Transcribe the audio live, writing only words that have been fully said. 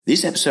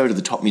This episode of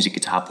the Top Music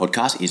Guitar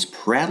Podcast is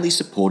proudly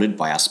supported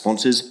by our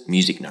sponsors,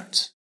 Music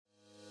Notes.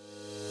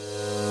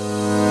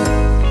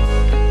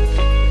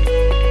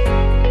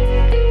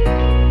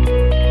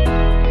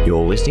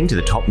 You're listening to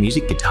the Top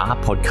Music Guitar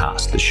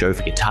Podcast, the show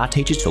for guitar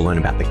teachers to learn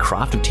about the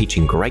craft of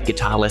teaching great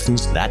guitar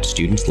lessons that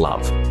students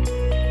love.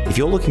 If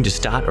you're looking to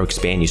start or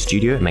expand your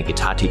studio and make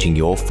guitar teaching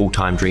your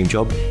full-time dream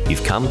job,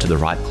 you've come to the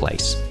right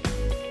place.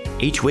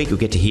 Each week, you'll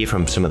get to hear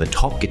from some of the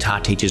top guitar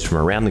teachers from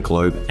around the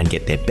globe and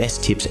get their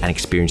best tips and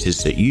experiences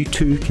so you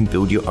too can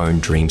build your own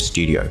dream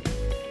studio.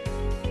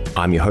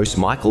 I'm your host,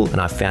 Michael,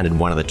 and I've founded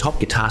one of the top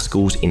guitar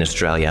schools in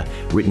Australia,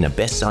 written a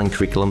best-selling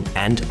curriculum,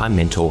 and I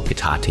mentor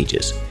guitar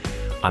teachers.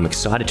 I'm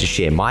excited to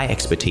share my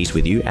expertise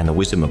with you and the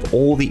wisdom of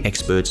all the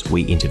experts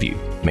we interview.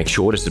 Make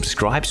sure to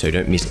subscribe so you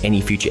don't miss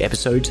any future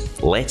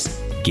episodes.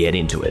 Let's get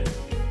into it.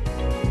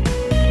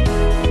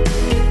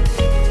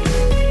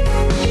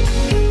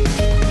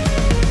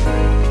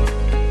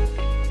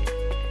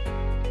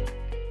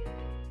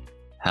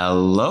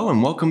 Hello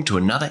and welcome to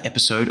another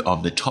episode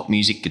of the Top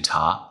Music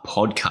Guitar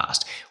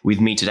Podcast.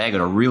 With me today, I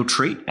got a real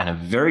treat and a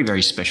very,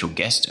 very special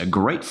guest, a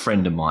great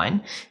friend of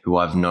mine who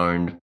I've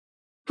known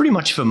pretty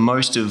much for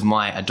most of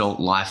my adult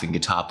life and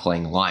guitar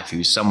playing life,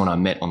 who's someone I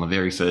met on the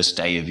very first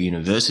day of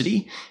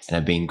university and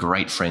have been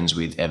great friends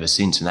with ever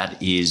since, and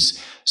that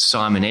is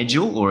Simon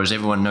Edgell, or as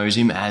everyone knows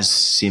him as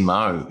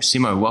Simo.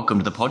 Simo, welcome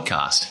to the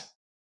podcast.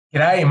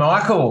 G'day,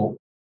 Michael.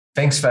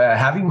 Thanks for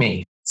having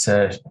me. It's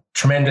a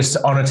tremendous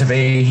honour to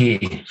be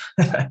here.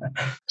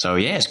 So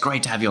yeah, it's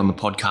great to have you on the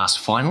podcast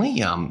finally.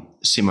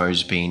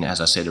 Simo's been, as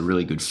I said, a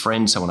really good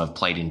friend, someone I've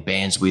played in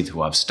bands with,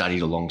 who I've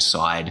studied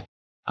alongside,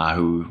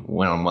 who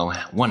went on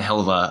one hell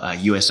of a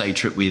USA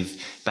trip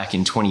with back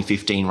in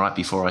 2015, right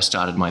before I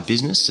started my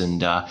business,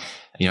 and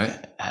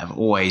have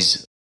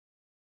always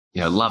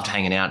loved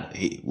hanging out.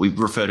 We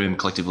refer to him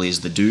collectively as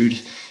the dude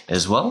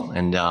as well,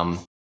 and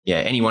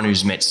anyone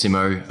who's met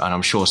Simo, and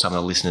I'm sure some of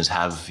the listeners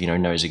have,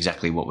 knows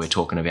exactly what we're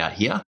talking about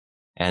here.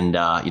 And,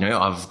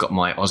 I've got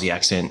my Aussie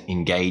accent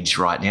engaged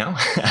right now,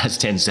 as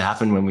tends to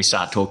happen when we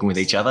start talking with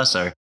each other.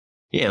 So,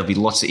 yeah, there'll be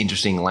lots of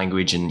interesting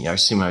language, and,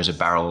 Simo's a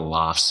barrel of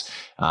laughs,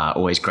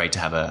 always great to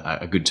have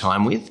a good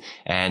time with,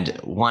 and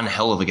one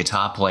hell of a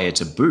guitar player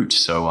to boot.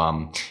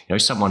 So,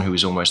 someone who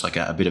is almost like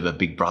a bit of a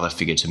big brother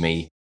figure to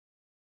me.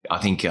 I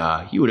think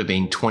you would have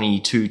been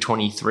 22,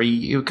 23,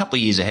 you were a couple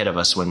of years ahead of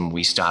us when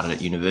we started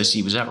at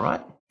university. Was that right?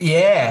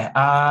 Yeah,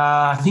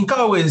 I think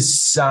I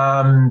was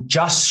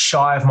just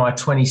shy of my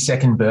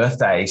 22nd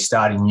birthday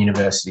starting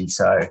university.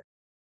 So,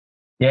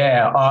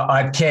 yeah,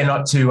 I'd care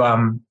not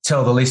to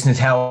tell the listeners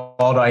how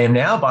old I am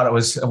now, but it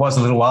was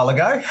a little while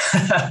ago.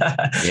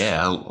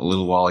 Yeah, a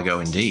little while ago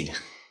indeed.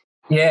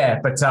 Yeah,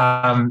 but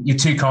you're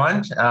too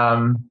kind.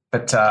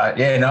 It's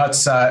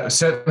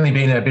certainly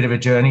been a bit of a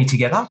journey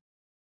together.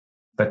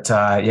 But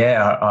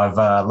I've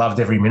loved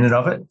every minute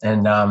of it,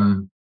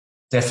 and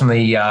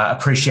definitely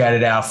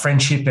appreciated our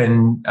friendship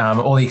and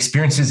all the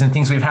experiences and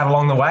things we've had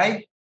along the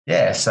way.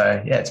 Yeah,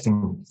 so yeah, it's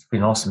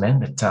been awesome, man.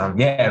 But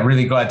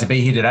really glad to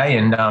be here today,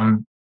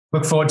 and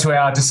look forward to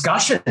our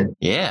discussion.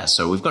 Yeah,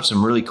 so we've got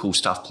some really cool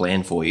stuff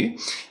planned for you,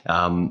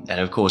 and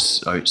of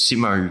course,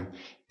 Simo,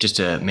 just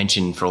to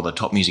mention for all the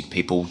top music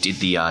people, did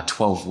the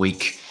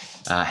 12-week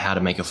How to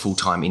Make a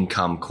Full-Time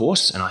Income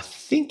course, and I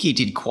think you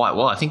did quite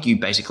well. I think you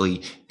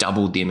basically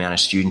doubled the amount of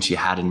students you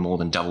had and more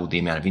than doubled the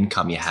amount of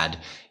income you had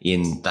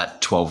in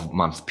that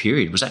 12-month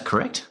period. Was that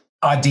correct?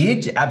 I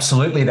did.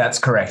 Absolutely. That's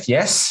correct.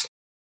 Yes.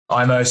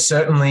 I most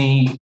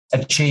certainly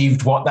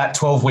achieved what that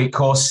 12-week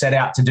course set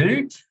out to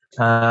do.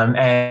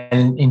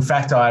 And in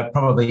fact, I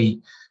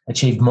probably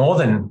achieved more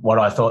than what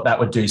I thought that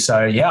would do.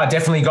 So yeah, I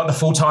definitely got the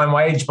full-time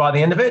wage by the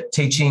end of it,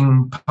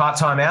 teaching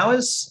part-time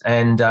hours.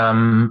 And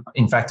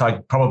in fact, I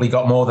probably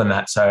got more than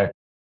that. So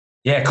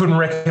yeah, couldn't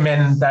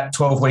recommend that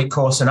 12-week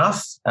course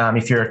enough.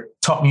 If you're a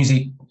top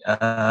music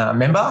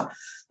member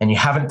and you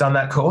haven't done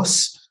that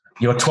course,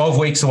 you're 12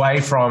 weeks away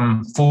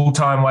from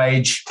full-time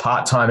wage,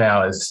 part-time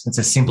hours. It's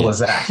as simple as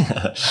that.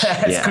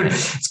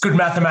 It's good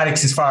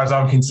mathematics as far as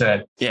I'm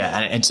concerned. Yeah,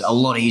 and it's a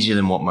lot easier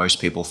than what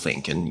most people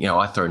think. And,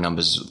 I throw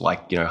numbers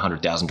like,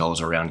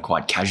 $100,000 around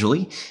quite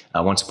casually.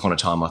 Once upon a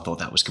time, I thought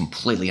that was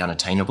completely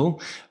unattainable.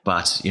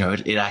 But,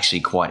 it's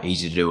actually quite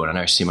easy to do. And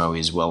I know Simo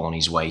is well on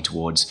his way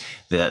towards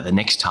the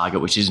next target,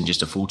 which isn't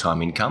just a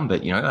full-time income,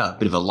 but, a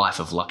bit of a life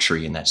of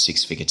luxury in that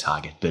six-figure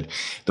target. But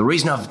the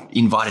reason I've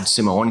invited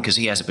Simo on, because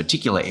he has a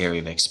particular area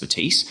of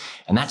expertise,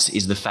 and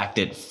is the fact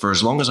that for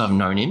as long as I've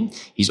known him,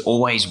 he's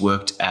always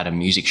worked at a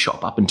music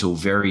shop up until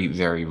very,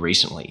 very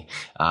recently.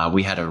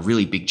 We had a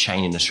really big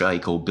chain in Australia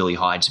called Billy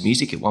Hyde's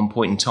Music at one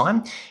point in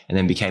time, and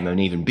then became an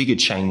even bigger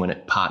chain when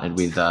it partnered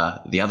with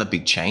the other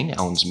big chain,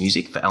 Allen's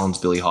Music, for Allen's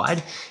Billy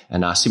Hyde.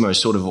 And Simo's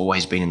sort of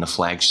always been in the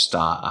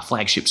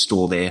flagship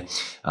store there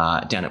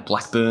down at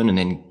Blackburn, and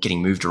then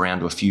getting moved around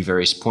to a few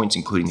various points,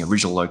 including the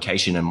original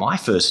location and my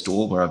first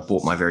store where I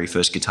bought my very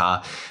first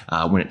guitar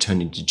when it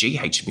turned into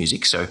GH managed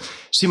music. So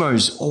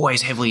Simo's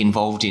always heavily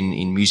involved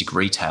in music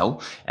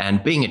retail,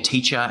 and being a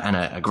teacher and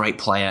a great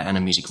player and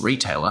a music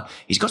retailer,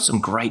 he's got some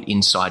great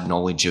inside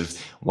knowledge of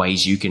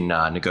ways you can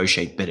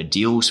negotiate better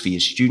deals for your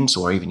students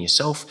or even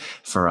yourself,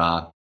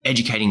 for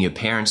educating your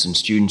parents and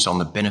students on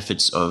the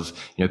benefits of,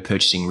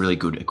 purchasing really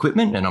good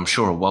equipment. And I'm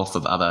sure a wealth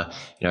of other,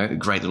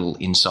 great little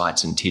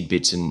insights and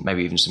tidbits, and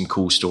maybe even some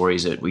cool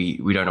stories that we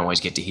don't always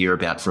get to hear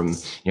about from,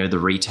 the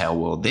retail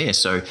world there.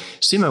 So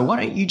Simo,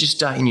 why don't you just,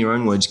 in your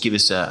own words, give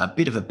us a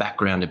bit of a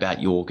background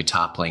about your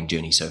guitar playing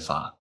journey so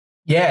far?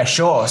 Yeah,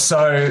 sure.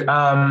 So,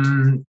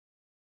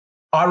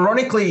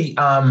 ironically,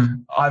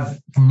 I've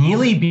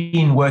nearly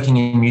been working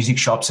in music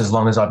shops as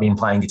long as I've been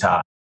playing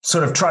guitar.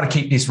 Sort of try to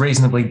keep this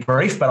reasonably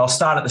brief, but I'll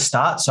start at the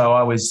start. So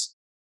I was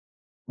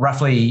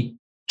roughly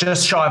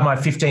just shy of my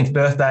 15th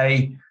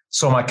birthday,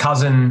 saw my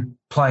cousin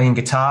playing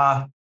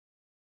guitar,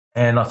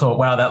 and I thought,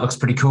 wow, that looks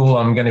pretty cool.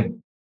 I'm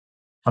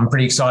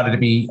pretty excited to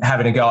be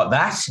having a go at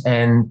that.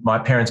 And my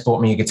parents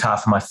bought me a guitar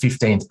for my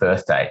 15th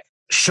birthday.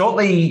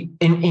 Shortly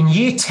in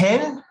year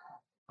 10,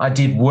 I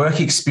did work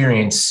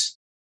experience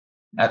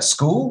at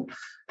school,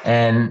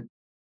 and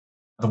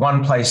the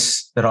one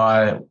place that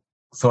I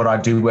thought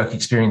I'd do work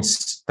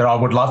experience, that I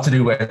would love to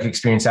do work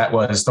experience at,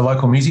 was the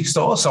local music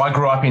store. So I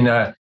grew up in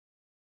a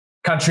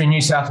country New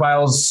South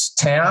Wales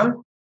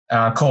town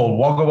called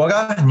Wagga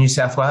Wagga, New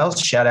South Wales.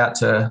 Shout out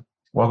to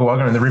Wagga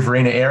Wagga in the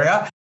Riverina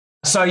area.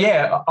 So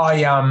yeah,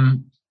 I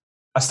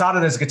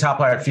started as a guitar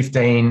player at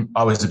 15.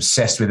 I was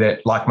obsessed with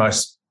it, like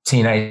most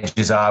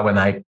teenagers are when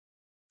they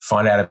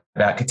find out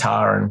about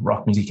guitar and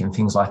rock music and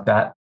things like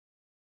that.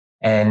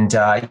 And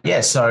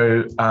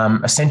so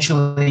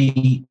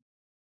essentially,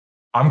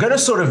 I'm going to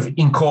sort of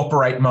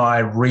incorporate my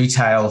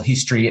retail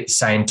history at the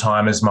same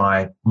time as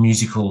my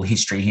musical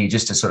history here,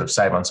 just to sort of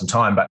save on some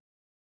time. But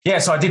yeah,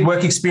 so I did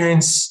work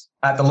experience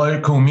at the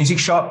local music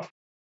shop.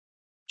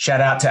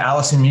 Shout out to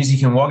Allison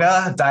Music in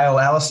Wagga, Dale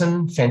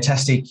Allison,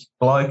 fantastic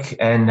bloke,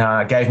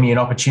 and gave me an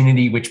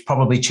opportunity which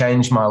probably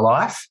changed my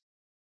life.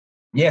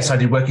 Yes, I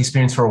did work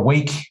experience for a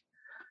week.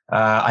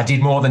 I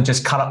did more than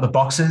just cut up the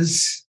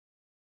boxes.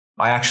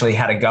 I actually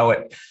had a go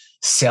at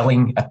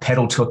selling a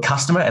pedal to a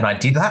customer, and I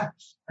did that.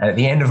 And at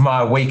the end of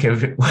my week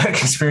of work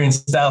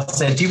experience, Dale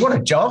said, "Do you want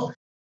a job?"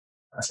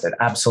 I said,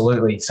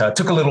 "Absolutely." So it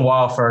took a little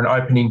while for an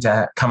opening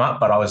to come up,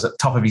 but I was at the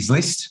top of his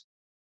list.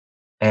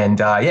 And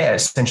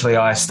essentially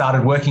I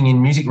started working in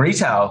music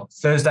retail,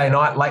 Thursday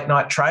night, late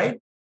night trade.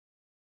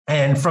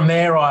 And from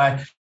there,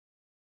 I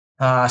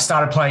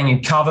started playing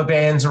in cover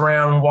bands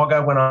around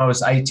Wagga when I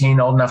was 18,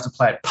 old enough to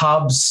play at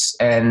pubs.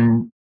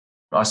 And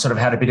I sort of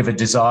had a bit of a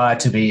desire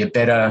to be a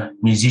better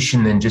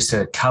musician than just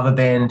a cover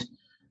band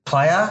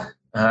player.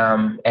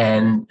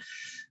 And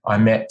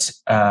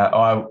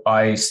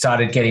I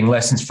started getting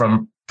lessons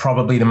from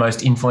probably the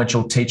most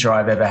influential teacher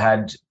I've ever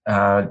had,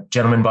 a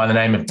gentleman by the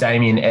name of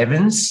Damien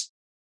Evans,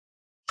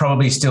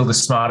 probably still the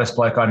smartest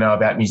bloke I know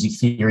about music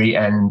theory,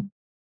 and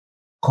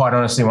quite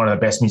honestly, one of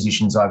the best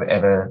musicians I've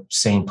ever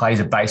seen.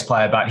 Plays a bass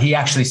player, but he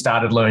actually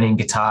started learning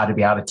guitar to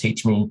be able to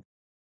teach me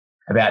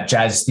about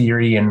jazz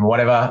theory and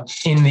whatever.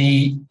 In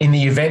the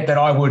event that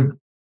I would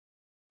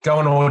go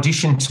and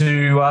audition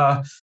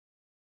to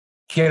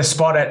get a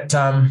spot at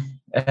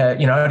a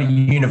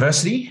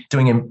university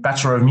doing a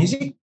Bachelor of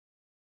Music,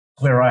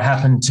 where I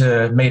happened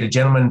to meet a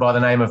gentleman by the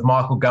name of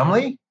Michael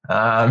Gumley,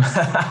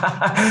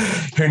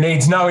 who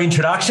needs no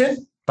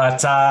introduction. But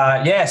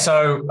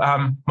so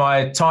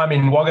my time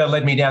in Wagga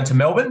led me down to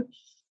Melbourne,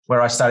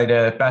 where I studied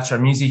a Bachelor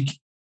of Music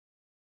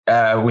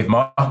with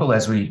Michael,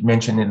 as we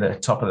mentioned in the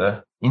top of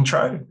the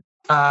intro.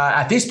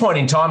 At this point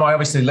in time, I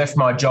obviously left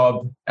my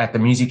job at the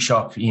music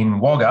shop in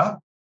Wagga.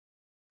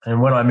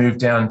 And when I moved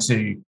down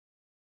to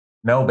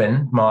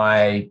Melbourne,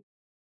 my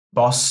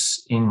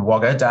boss in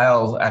Wagga,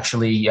 Dale,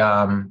 actually,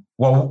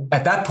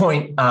 at that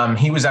point,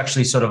 he was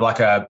actually sort of like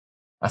a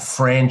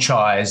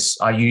franchise.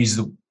 I use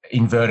the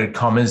inverted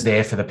commas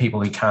there for the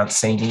people who can't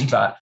see me,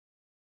 but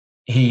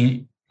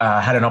he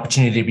had an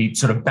opportunity to be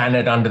sort of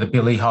bannered under the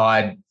Billy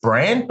Hyde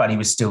brand, but he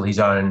was still his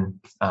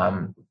own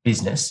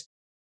business.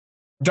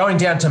 Going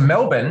down to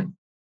Melbourne,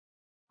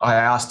 I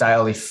asked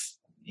Dale if,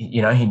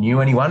 he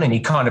knew anyone, and he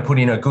kind of put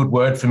in a good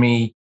word for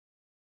me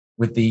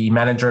with the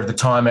manager of the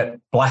time at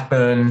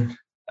Blackburn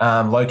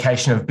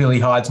location of Billy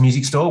Hyde's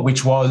music store,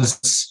 which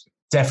was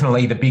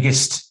definitely the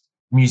biggest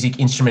music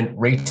instrument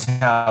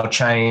retail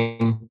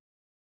chain.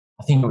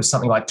 I think it was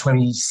something like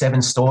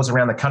 27 stores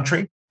around the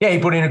country. Yeah, he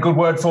put in a good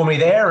word for me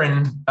there.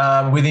 And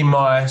within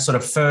my sort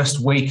of first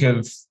week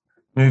of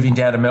moving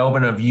down to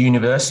Melbourne of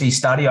university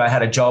study, I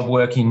had a job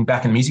working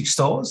back in music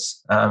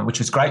stores, which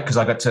was great because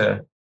I got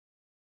to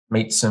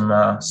meet some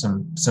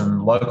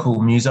local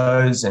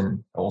musos,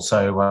 and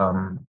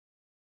also,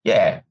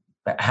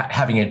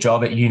 having a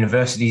job at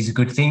university is a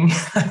good thing.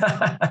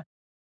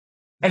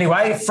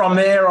 Anyway, from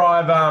there,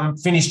 I've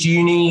finished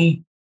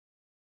uni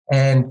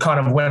and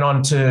kind of went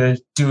on to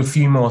do a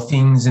few more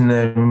things in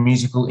the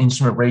musical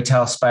instrument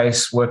retail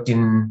space, worked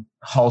in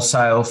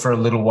wholesale for a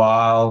little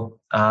while.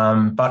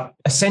 But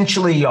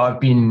essentially, I've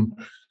been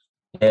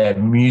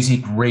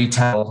music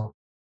retail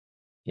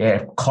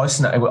close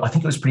enough. I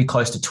think it was pretty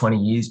close to 20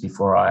 years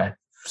before I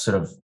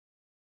sort of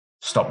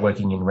stopped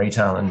working in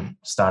retail and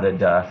started,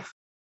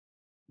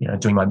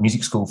 doing my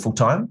music school full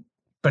time.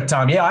 But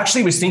I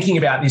actually was thinking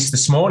about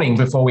this morning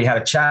before we had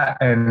a chat,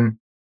 and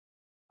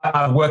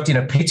I worked in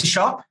a pizza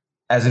shop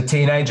as a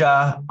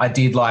teenager. I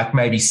did like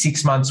maybe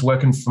 6 months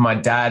working for my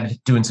dad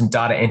doing some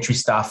data entry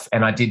stuff,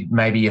 and I did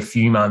maybe a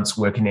few months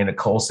working in a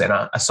call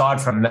center.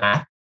 Aside from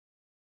that,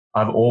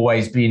 I've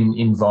always been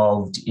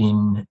involved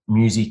in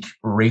music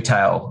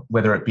retail,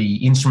 whether it be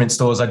instrument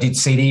stores. I did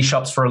CD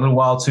shops for a little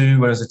while too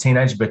when I was a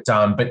teenager,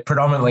 but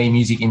predominantly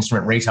music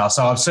instrument retail.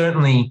 So I've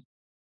certainly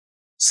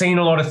seen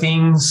a lot of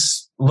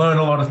things, learned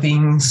a lot of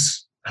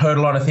things, heard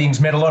a lot of things,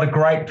 met a lot of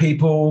great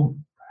people,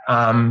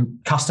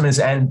 customers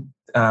and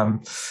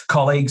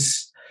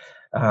colleagues.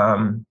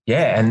 And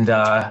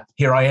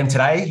here I am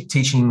today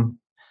teaching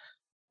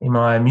in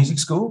my music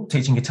school,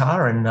 teaching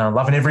guitar, and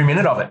loving every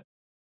minute of it.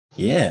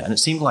 Yeah, and it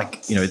seemed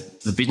like,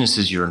 the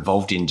businesses you're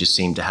involved in just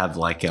seemed to have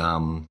like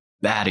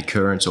bad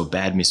occurrence or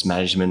bad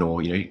mismanagement,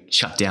 or,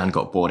 shut down,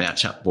 got bought out.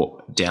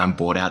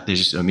 There's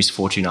just a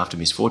misfortune after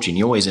misfortune.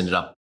 You always ended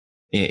up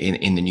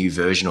in the new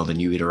version or the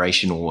new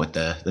iteration or at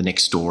the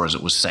next store as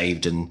it was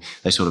saved, and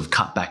they sort of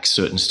cut back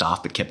certain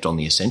staff but kept on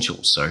the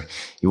essentials. So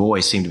you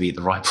always seem to be at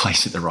the right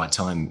place at the right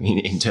time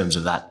in terms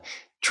of that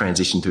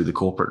transition through the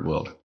corporate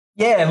world.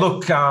 Yeah,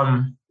 look,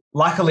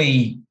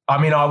 luckily, I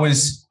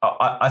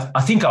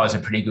think I was a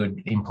pretty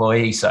good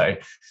employee, so I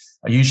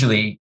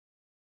usually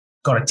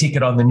got a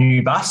ticket on the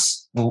new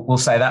bus. We'll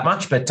say that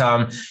much. But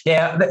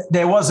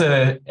there was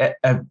a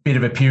bit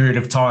of a period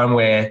of time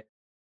where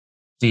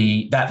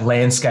that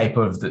landscape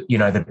of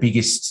the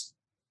biggest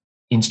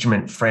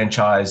instrument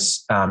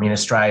franchise in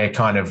Australia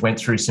kind of went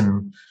through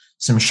some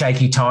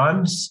shaky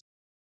times,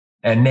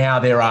 and now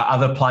there are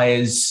other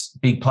players,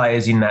 big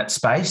players in that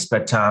space.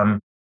 But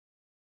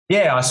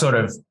I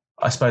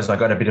suppose I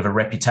got a bit of a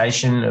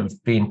reputation of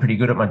being pretty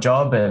good at my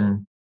job,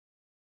 and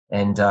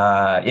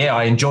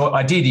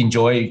I did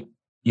enjoy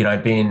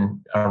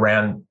being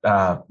around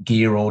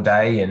gear all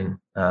day, and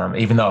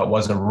even though it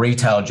was a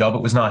retail job,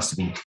 it was nice to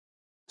be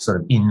sort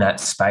of in that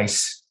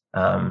space.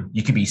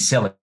 You could be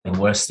selling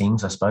worse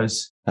things, I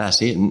suppose.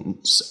 That's it.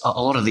 And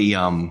a lot of the,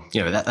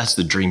 that's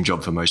the dream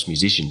job for most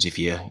musicians. If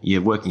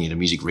you're working at a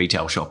music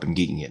retail shop and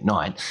gigging at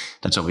night,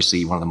 that's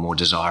obviously one of the more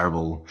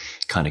desirable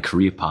kind of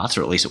career paths,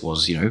 or at least it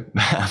was,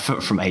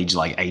 from age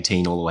like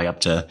 18 all the way up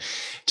to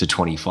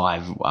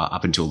 25,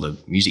 up until the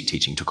music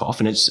teaching took off.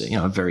 And it's,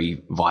 a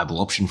very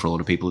viable option for a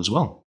lot of people as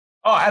well.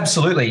 Oh,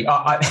 absolutely.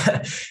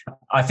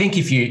 I think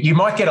if you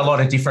might get a lot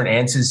of different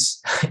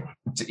answers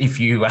if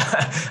you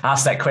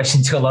ask that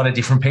question to a lot of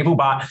different people.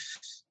 But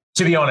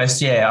to be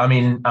honest,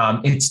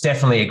 it's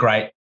definitely a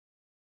great,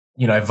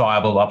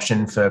 viable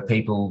option for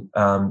people,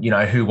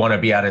 who want to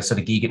be able to sort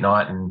of gig at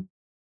night and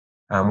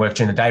work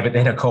during the day. But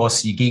then, of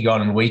course, you gig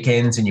on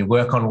weekends and you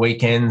work on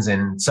weekends.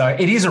 And so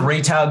it is a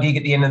retail gig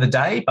at the end of the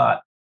day,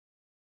 but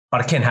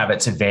it can have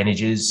its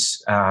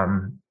advantages.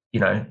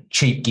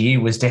 Cheap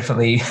gear was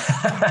definitely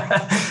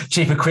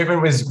cheap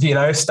equipment was,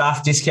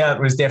 staff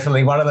discount was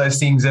definitely one of those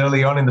things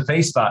early on in the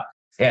piece. But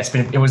yeah,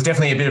 it was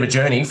definitely a bit of a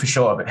journey for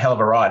sure, but hell of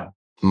a ride.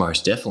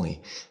 Most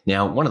definitely.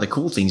 Now, one of the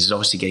cool things is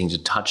obviously getting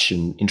to touch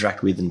and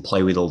interact with and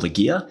play with all the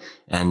gear.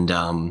 And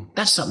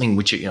that's something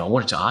which, I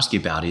wanted to ask you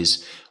about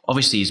is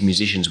obviously as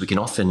musicians, we can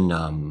often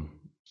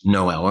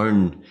know our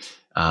own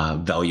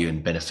value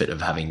and benefit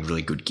of having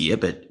really good gear,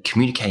 but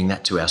communicating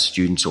that to our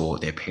students or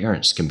their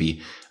parents can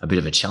be a bit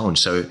of a challenge.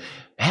 So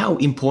how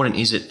important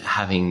is it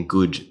having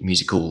good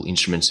musical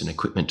instruments and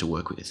equipment to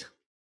work with?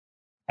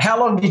 How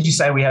long did you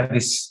say we have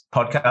this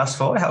podcast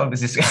for? How long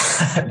does this?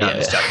 No, I'm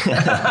just joking.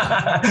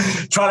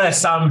 Trying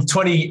to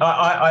 20.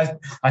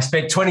 I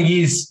spent 20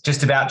 years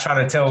just about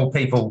trying to tell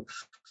people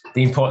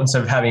the importance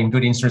of having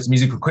good instruments,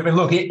 musical equipment.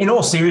 Look, in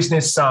all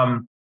seriousness,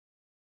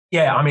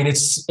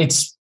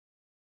 it's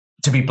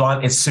to be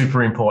blunt, it's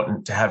super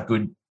important to have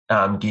good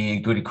gear,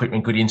 good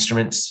equipment, good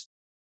instruments.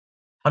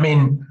 I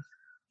mean,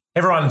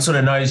 everyone sort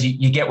of knows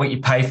you get what you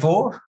pay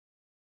for.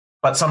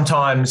 But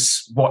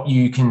sometimes what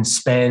you can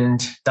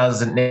spend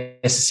doesn't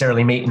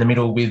necessarily meet in the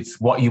middle with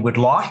what you would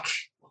like,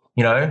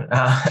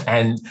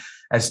 and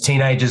as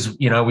teenagers,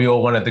 we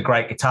all wanted the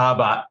great guitar,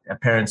 but our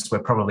parents were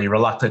probably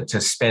reluctant to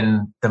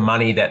spend the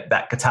money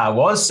that guitar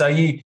was. So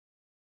you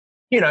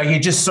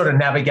just sort of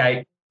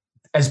navigate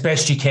as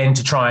best you can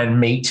to try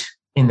and meet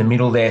in the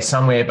middle there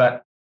somewhere.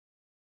 But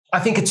I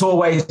think it's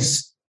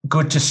always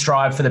good to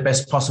strive for the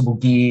best possible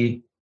gear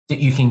that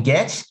you can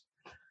get.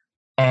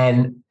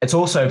 And it's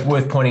also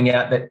worth pointing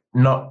out that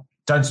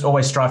don't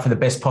always strive for the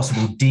best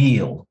possible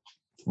deal.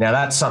 Now,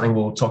 that's something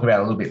we'll talk about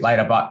a little bit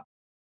later, but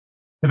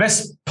the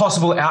best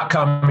possible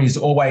outcome is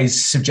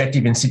always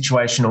subjective and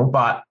situational.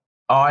 But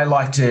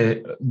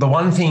the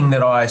one thing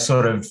that I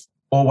sort of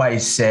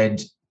always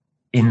said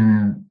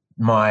in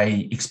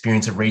my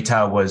experience of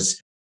retail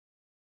was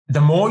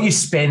the more you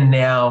spend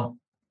now,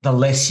 the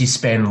less you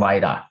spend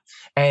later.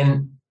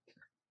 And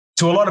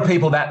to a lot of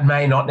people, that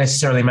may not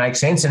necessarily make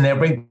sense. And there'll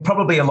be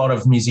probably a lot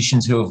of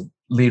musicians who have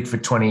lived for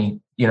 20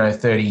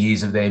 30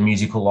 years of their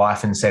musical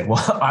life and said,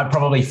 well, I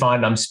probably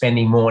find I'm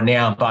spending more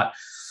now, but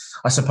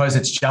I suppose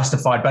it's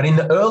justified. But in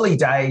the early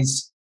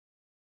days,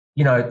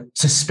 to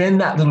spend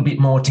that little bit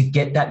more to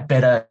get that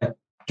better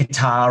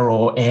guitar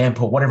or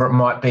amp or whatever it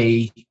might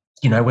be,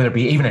 whether it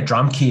be even a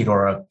drum kit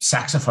or a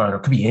saxophone, or it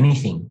could be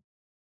anything,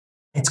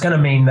 it's going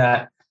to mean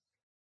that,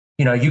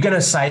 you're going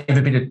to save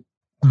a bit of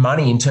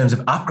money in terms of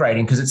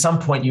upgrading, because at some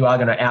point you are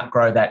going to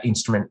outgrow that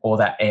instrument or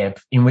that amp,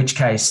 in which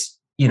case,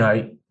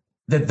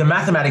 the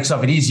mathematics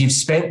of it is you've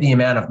spent the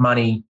amount of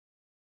money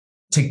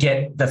to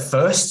get the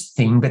first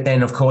thing, but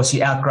then, of course,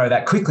 you outgrow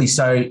that quickly.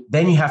 So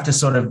then you have to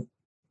sort of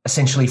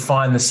essentially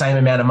find the same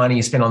amount of money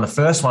you spent on the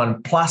first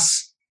one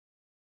plus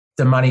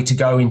the money to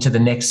go into the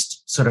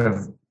next sort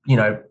of,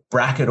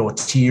 bracket or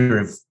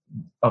tier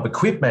of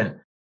equipment,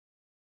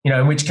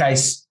 in which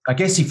case, I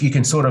guess if you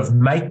can sort of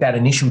make that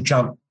initial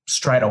jump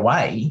straight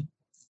away,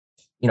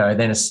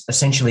 then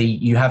essentially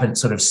you haven't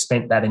sort of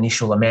spent that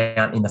initial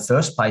amount in the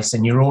first place,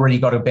 and you've already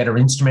got a better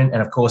instrument.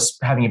 And of course,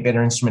 having a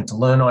better instrument to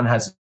learn on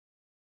has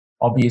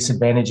obvious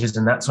advantages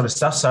and that sort of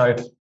stuff. So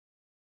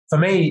for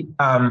me,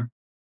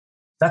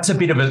 that's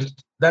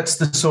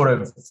the sort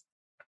of,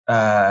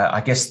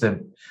 I guess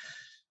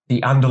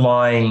the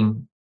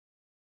underlying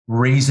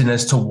reason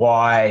as to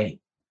why,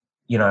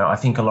 I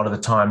think a lot of the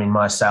time in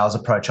my sales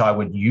approach, I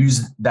would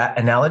use that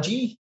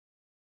analogy.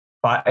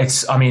 But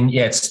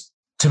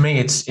to me,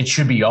 it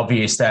should be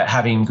obvious that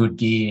having good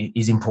gear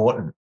is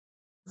important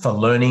for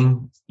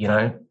learning,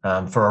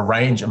 for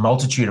a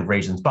multitude of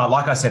reasons. But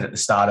like I said at the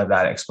start of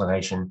that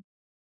explanation,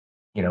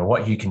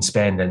 what you can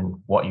spend and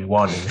what you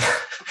want,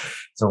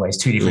 it's always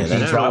two different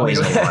things, right? Always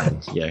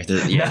align.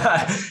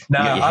 No,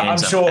 I'm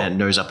sure. And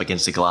nose up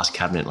against the glass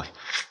cabinet, like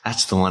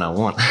that's the one I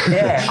want.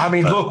 Yeah,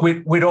 look,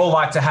 we'd all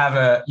like to have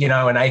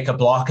an acre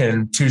block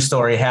and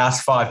 2-story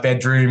house, 5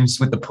 bedrooms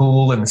with the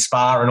pool and the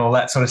spa and all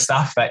that sort of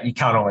stuff. But you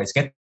can't always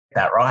get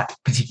that right,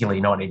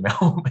 particularly not in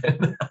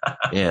Melbourne.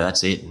 Yeah,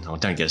 that's it. Oh,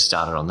 don't get us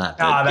started on that.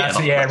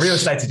 Real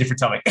estate's a different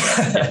topic.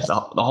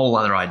 The whole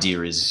other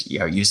idea is,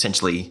 you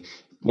essentially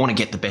want to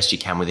get the best you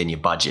can within your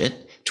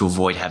budget to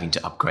avoid having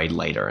to upgrade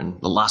later. And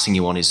the last thing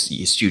you want is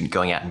your student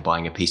going out and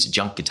buying a piece of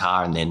junk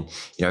guitar, and then,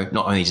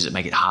 not only does it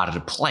make it harder to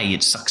play,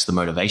 it sucks the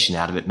motivation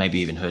out of it, maybe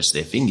even hurts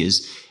their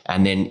fingers.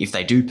 And then if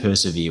they do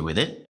persevere with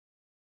it,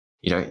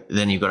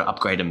 then you've got to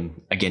upgrade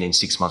them again in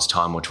 6 months'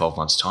 time or 12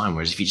 months' time.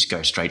 Whereas if you just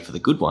go straight for the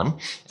good one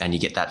and you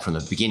get that from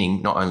the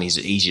beginning, not only is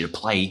it easier to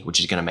play, which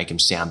is going to make them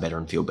sound better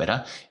and feel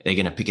better, they're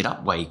going to pick it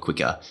up way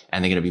quicker,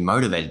 and they're going to be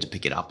motivated to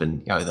pick it up.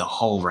 And, the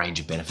whole range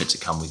of benefits that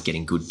come with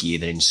getting good gear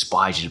that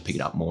inspires you to pick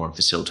it up more and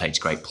facilitates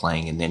great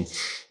playing. And then,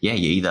 you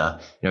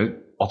either,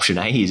 option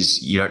A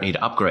is you don't need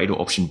to upgrade,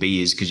 or option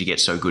B is because you get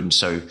so good and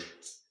so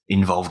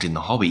involved in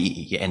the hobby,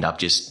 you end up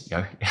just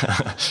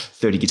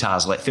 30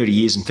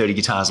 years and 30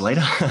 guitars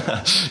later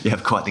you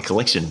have quite the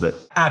collection. But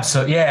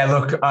absolutely, yeah,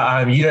 look,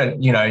 you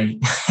don't you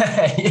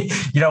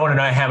don't want to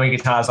know how many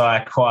guitars I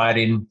acquired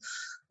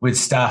with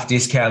staff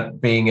discount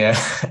being an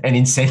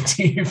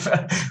incentive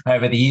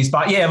over the years.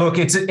 But yeah, look,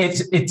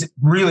 it's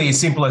really as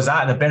simple as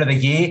that. The better the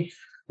gear,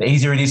 the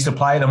easier it is to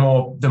play, the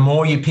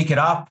more you pick it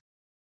up.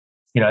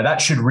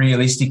 That should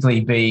realistically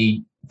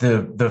be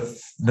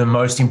the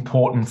most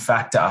important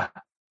factor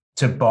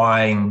to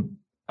buying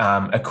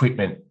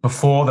equipment,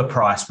 before the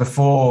price,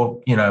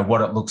 before what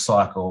it looks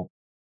like. Or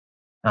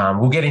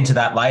we'll get into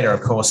that later,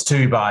 of course,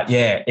 too. But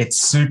yeah, it's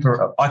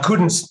super. I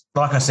couldn't,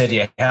 like I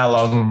said, how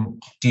long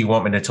do you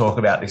want me to talk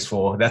about this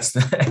for? That's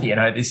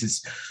this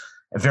is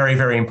a very,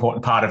 very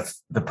important part of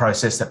the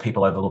process that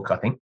people overlook, I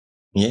think.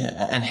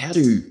 Yeah, and how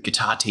do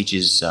guitar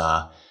teachers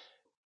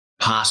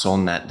pass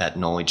on that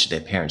knowledge to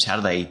their parents? How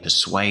do they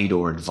persuade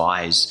or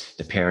advise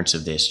the parents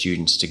of their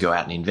students to go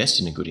out and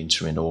invest in a good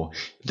instrument, or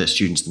the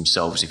students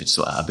themselves, if it's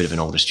a bit of an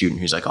older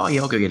student who's like, oh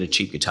yeah, I'll go get a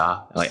cheap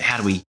guitar? Like, how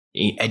do we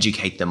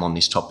educate them on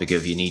this topic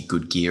of you need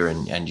good gear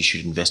and you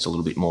should invest a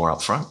little bit more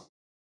up front?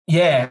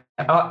 Yeah,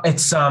 look,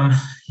 it's a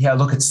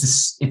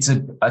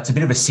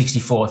bit of a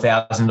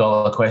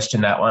 $64,000 question,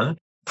 that one.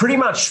 Pretty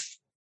much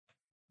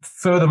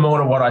furthermore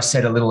to what I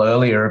said a little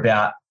earlier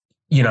about,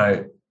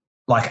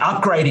 like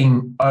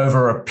upgrading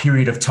over a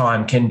period of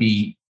time can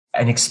be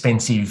an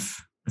expensive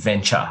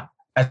venture,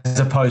 as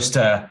opposed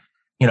to,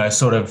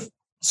 sort of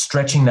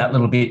stretching that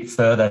little bit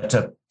further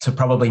to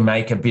probably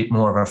make a bit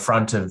more of a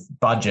front of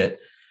budget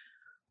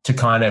to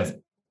kind of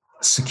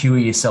secure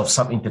yourself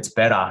something that's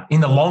better. In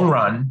the long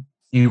run,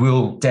 you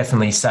will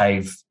definitely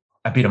save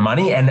a bit of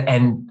money.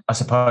 And I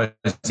suppose,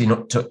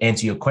 to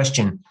answer your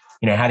question,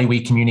 how do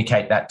we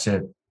communicate that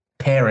to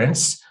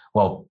parents?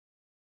 Well,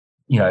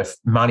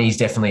 money is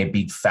definitely a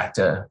big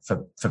factor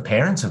for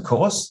parents, of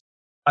course.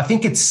 I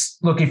think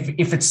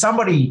if it's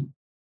somebody,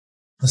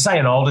 say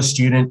an older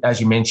student,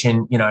 as you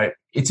mentioned,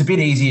 it's a bit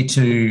easier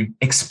to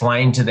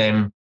explain to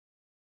them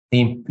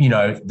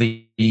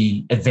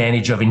the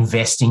advantage of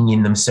investing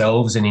in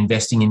themselves and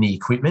investing in the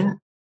equipment.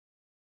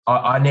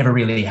 I never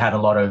really had a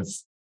lot of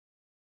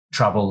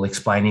trouble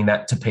explaining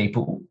that to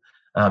people.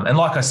 And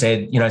like I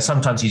said,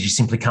 sometimes you just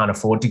simply can't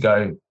afford to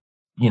go,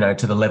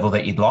 to the level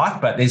that you'd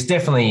like, but there's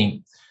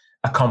definitely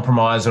a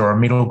compromise or a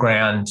middle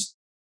ground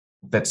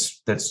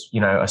that's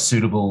a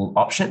suitable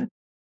option.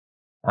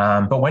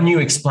 But when you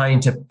explain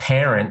to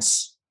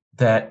parents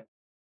that,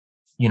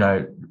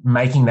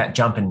 making that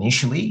jump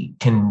initially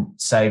can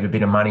save a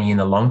bit of money in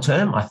the long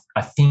term,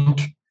 I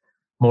think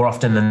more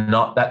often than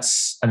not,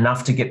 that's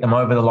enough to get them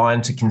over the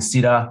line to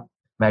consider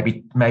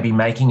maybe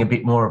making a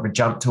bit more of a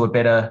jump to a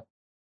better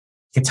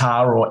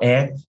guitar or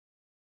amp.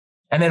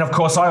 And then, of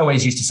course, I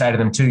always used to say to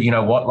them too,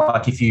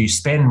 like if you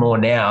spend more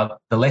now,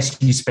 the less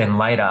you spend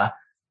later,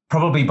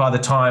 probably by the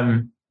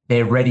time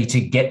they're ready to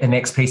get the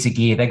next piece of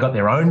gear, they got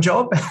their own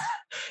job.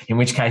 In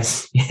which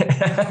case,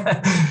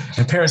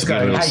 the parents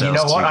go, hey, you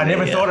know what? I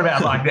never thought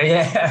about like that.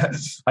 Yeah,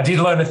 I did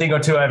learn a thing or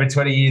two over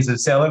 20 years of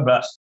selling,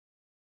 but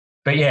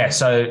yeah.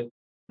 So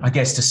I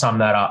guess to sum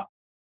that up,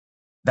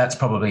 that's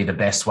probably the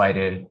best way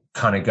to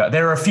kind of go.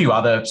 There are a few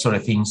other sort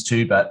of things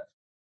too, but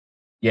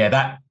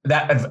yeah,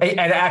 and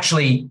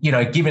actually,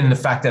 given the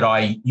fact that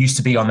I used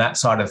to be on that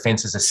side of the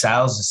fence as a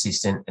sales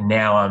assistant, and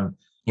now I'm,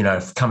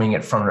 coming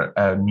at from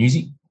a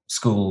music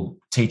school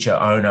teacher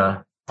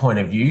owner point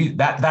of view,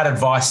 that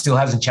advice still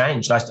hasn't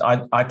changed.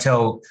 I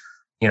tell,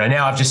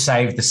 now I've just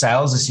saved the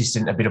sales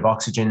assistant a bit of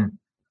oxygen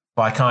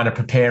by kind of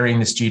preparing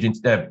the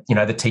student, the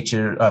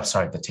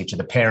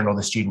parent or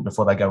the student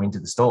before they go into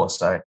the store.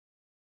 So,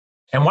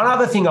 and one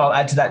other thing I'll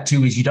add to that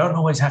too is you don't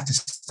always have to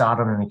start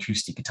on an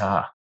acoustic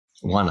guitar.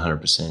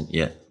 100%.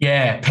 Yeah.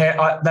 Yeah.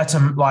 That's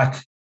like,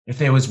 if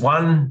there was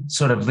one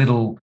sort of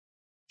little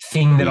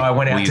thing that I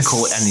went out to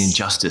call it an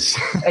injustice.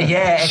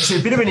 Yeah, it's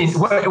a bit of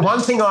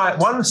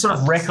one sort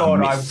of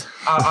record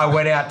I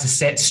went out to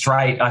set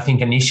straight, I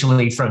think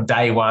initially from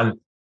day one,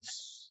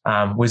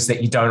 was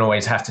that you don't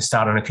always have to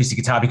start on an acoustic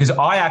guitar, because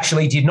I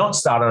actually did not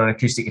start on an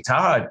acoustic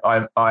guitar.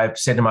 I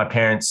said to my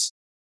parents,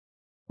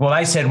 well,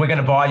 they said, we're going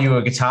to buy you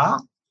a guitar.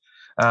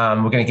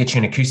 We're going to get you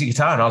an acoustic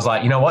guitar. And I was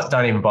like, you know what?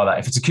 Don't even bother.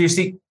 If it's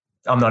acoustic,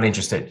 I'm not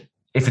interested.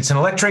 If it's an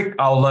electric,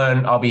 I'll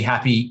learn, I'll be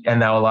happy.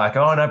 And they were like,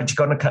 oh, no, but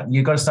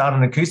you've got to start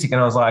on acoustic. And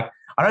I was like,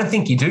 I don't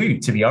think you do,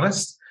 to be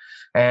honest.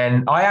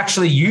 And I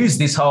actually use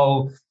this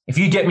whole, if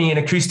you get me an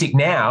acoustic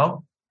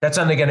now, that's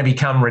only going to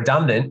become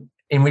redundant,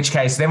 in which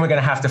case then we're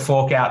going to have to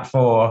fork out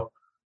for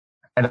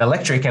an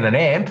electric and an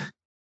amp.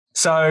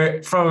 So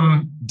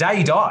from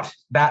day dot,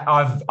 that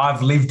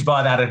I've lived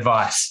by that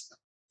advice.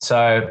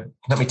 So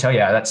let me tell you,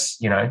 that's,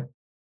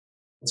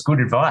 it's good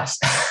advice.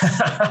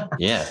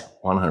 Yeah,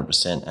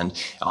 100%. And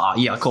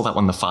I call that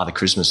one the Father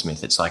Christmas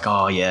myth. It's like,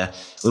 oh yeah,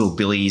 little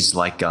Billy's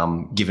like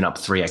given up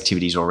 3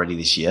 activities already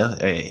this year.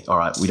 Hey, all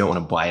right, we don't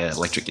want to buy an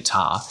electric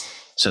guitar.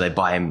 So they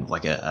buy him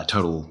like a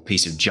total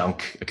piece of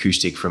junk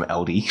acoustic from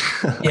Aldi.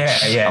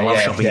 Yeah. I love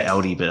shopping at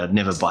Aldi, but I'd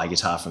never buy a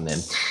guitar from them.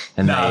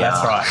 And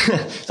that's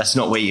right. That's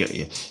not where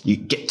you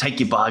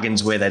take your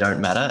bargains where they don't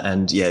matter,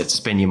 and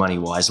spend your money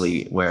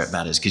wisely where it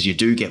matters, because you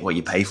do get what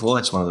you pay for.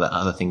 That's one of the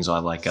other things I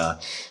like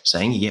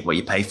saying. You get what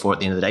you pay for at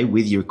the end of the day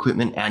with your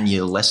equipment and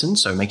your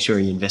lessons. So make sure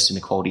you invest in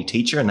a quality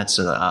teacher, and that's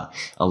a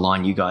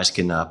line you guys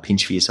can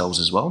pinch for yourselves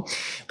as well.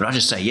 But I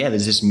just say,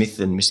 there's this myth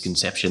and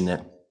misconception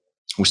that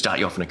we'll start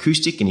you off an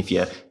acoustic, and if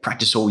you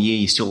practice all year,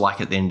 you still like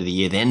it at the end of the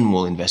year, then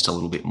we'll invest a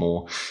little bit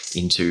more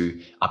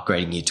into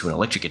upgrading you to an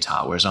electric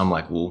guitar. Whereas I'm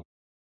like, well,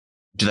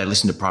 do they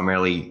listen to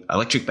primarily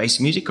electric-based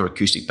music or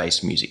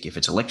acoustic-based music? If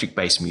it's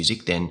electric-based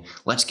music, then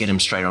let's get them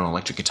straight on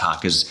electric guitar,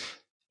 because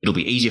it'll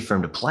be easier for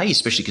them to play,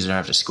 especially because they don't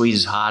have to squeeze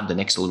as hard. The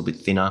neck's a little bit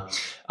thinner.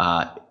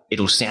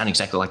 It'll sound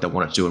exactly like they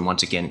want it to. And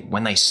once again,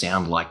 when they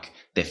sound like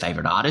their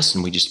favorite artist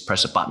and we just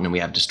press a button and we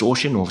have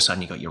distortion, all of a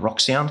sudden you got your rock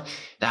sound.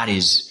 That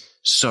is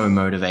so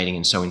motivating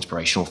and so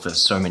inspirational for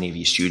so many of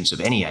your students of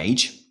any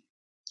age,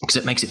 because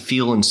it makes it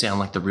feel and sound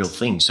like the real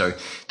thing. So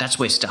that's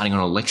where starting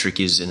on electric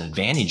is an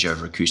advantage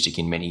over acoustic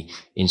in many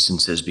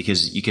instances,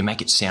 because you can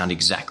make it sound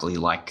exactly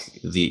like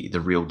the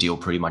real deal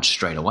pretty much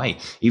straight away,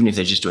 even if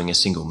they're just doing a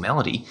single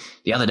melody.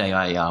 The other day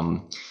I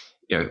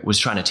was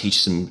trying to teach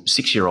some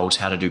 6-year-olds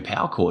how to do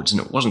power chords, and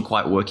it wasn't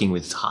quite working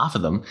with half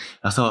of them.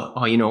 I thought,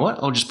 oh, you know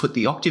what? I'll just put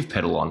the octave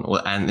pedal on,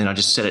 and then I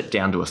just set it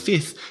down to a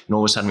 5th, and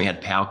all of a sudden we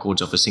had power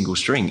chords off a single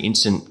string,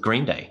 instant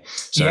Green Day.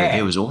 So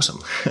it was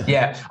awesome.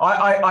 Yeah,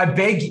 I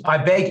beg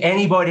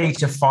anybody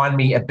to find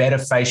me a better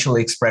facial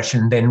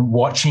expression than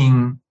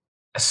watching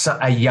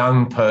a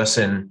young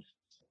person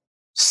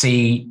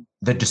see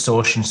the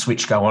distortion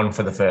switch go on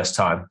for the first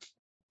time.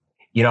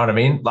 You know what I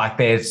mean? Like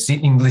they're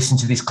sitting, listening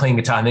to this clean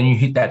guitar, and then you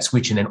hit that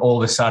switch, and then all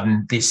of a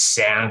sudden this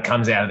sound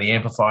comes out of the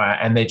amplifier,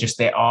 and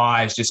their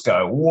eyes just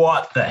go,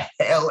 what the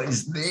hell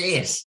is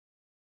this?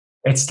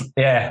 It's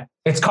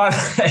kind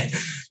of,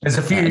 there's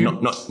a few.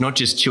 Not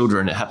just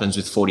children, it happens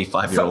with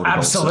 45-year-old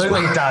adults.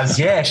 Absolutely it does.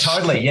 Yeah,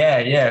 totally.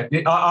 Yeah.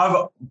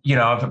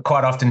 I've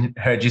quite often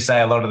heard you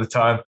say a lot of the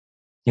time,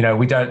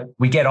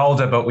 we get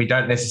older, but we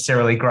don't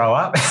necessarily grow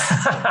up.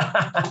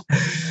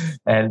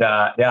 And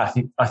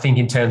I think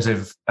in terms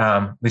of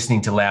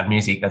listening to loud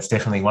music, that's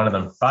definitely one of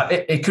them. But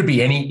it could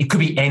be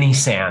any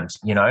sound,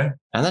 And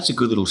that's a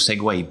good little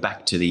segue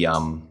back to the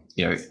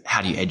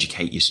how do you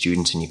educate your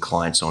students and your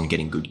clients on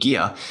getting good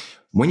gear?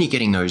 when you're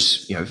getting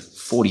those,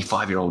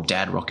 45-year-old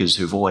dad rockers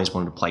who've always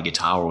wanted to play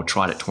guitar or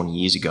tried it 20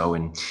 years ago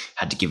and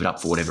had to give it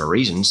up for whatever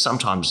reason,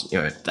 sometimes,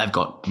 they've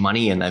got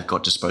money and they've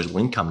got disposable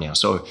income now.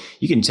 So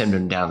you can send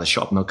them down to the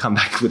shop and they'll come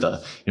back with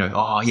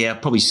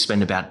probably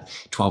spend about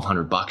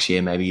 $1,200.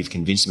 Yeah, maybe you've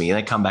convinced me. And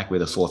they come back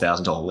with a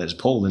 $4,000 Les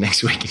Paul the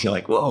next week and you're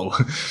like, whoa,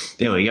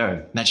 there we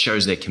go. That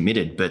shows they're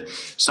committed. But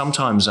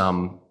sometimes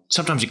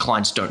your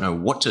clients don't know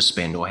what to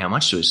spend or how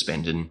much to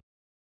spend. And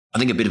I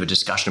think a bit of a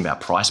discussion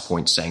about price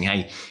points, saying,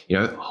 hey,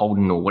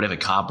 Holden or whatever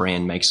car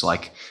brand makes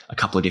like a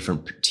couple of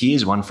different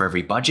tiers, one for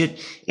every budget.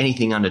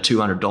 Anything under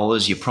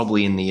 $200, you're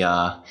probably in the,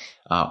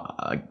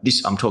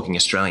 I'm talking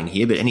Australian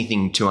here, but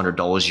anything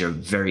 $200, you're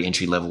very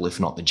entry level, if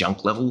not the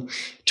junk level.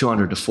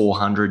 200 to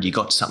 400, you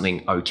got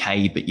something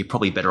okay, but you're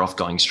probably better off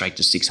going straight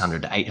to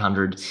 600 to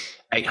 800.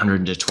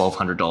 $800 to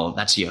 $1,200,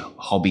 that's your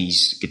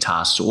hobbies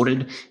guitar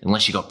sorted.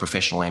 Unless you've got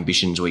professional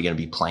ambitions where you're going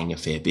to be playing a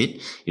fair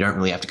bit, you don't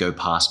really have to go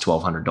past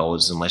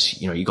 $1,200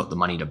 unless, you got the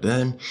money to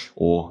burn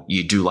or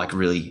you do like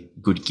really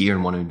good gear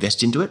and want to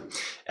invest into it.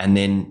 And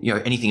then,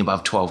 anything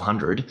above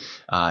 $1,200,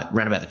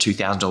 around about the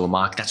 $2,000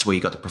 mark, that's where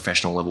you got the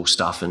professional level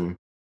stuff. And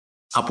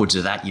upwards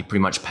of that, you're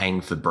pretty much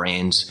paying for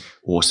brands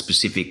or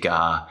specific,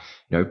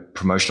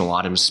 promotional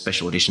items,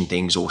 special edition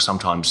things, or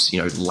sometimes,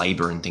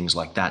 labor and things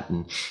like that.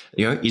 And,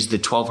 is the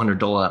the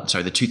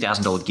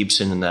 $2,000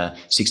 Gibson and the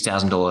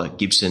 $6,000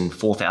 Gibson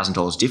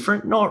 $4,000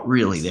 different? Not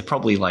really. They're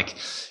probably like,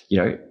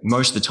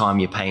 most of the time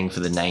you're paying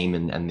for the name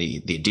and the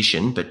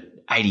edition, but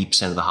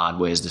 80% of the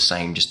hardware is the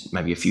same, just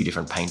maybe a few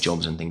different paint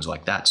jobs and things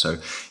like that. So,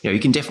 you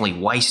can definitely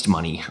waste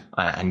money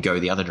and go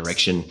the other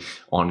direction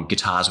on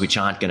guitars, which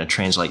aren't going to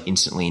translate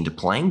instantly into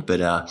playing. But,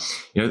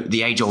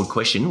 the age-old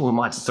question, we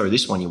might throw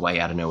this one your way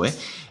out of nowhere.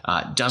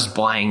 Does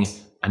buying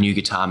a new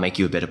guitar make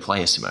you a better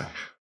player, Simo?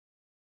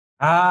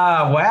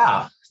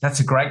 Wow.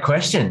 That's a great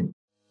question.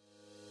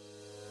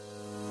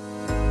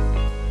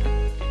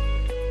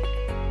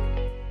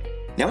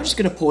 Now we're just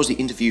going to pause the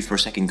interview for a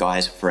second,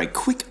 guys, for a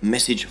quick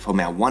message from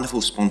our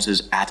wonderful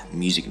sponsors at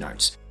Music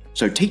Notes.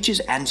 So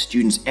teachers and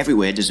students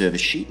everywhere deserve a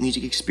sheet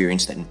music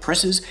experience that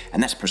impresses,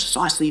 and that's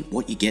precisely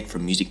what you get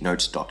from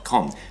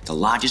musicnotes.com, the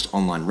largest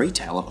online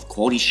retailer of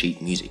quality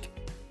sheet music.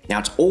 Now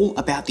it's all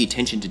about the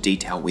attention to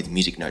detail with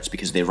Music Notes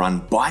because they're run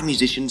by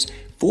musicians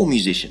for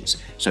musicians.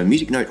 So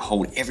Music Note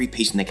hold every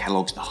piece in their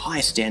catalogue to the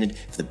highest standard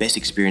for the best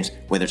experience,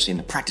 whether it's in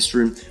the practice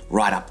room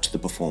right up to the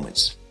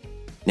performance.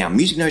 Now,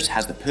 Music Notes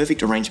has the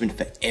perfect arrangement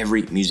for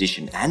every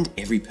musician and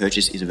every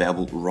purchase is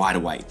available right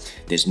away.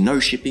 There's no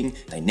shipping,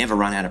 they never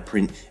run out of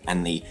print,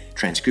 and the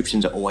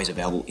transcriptions are always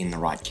available in the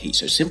right key.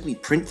 So simply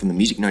print from the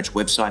Music Notes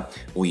website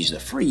or use the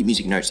free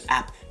Music Notes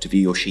app to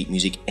view your sheet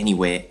music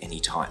anywhere,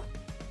 anytime.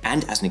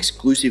 And as an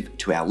exclusive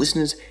to our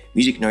listeners,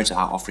 Music Notes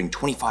are offering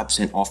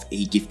 25% off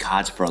e-gift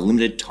cards for a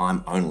limited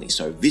time only.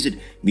 So visit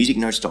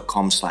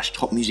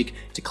musicnotes.com/topmusic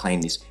to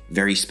claim this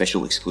very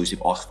special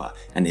exclusive offer,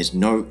 and there's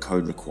no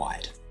code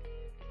required.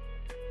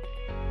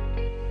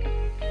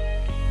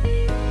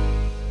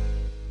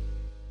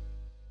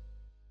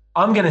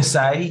 I'm going to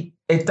say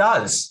it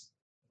does.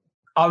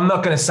 I'm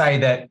not going to say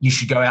that you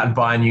should go out and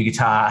buy a new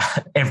guitar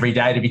every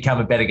day to become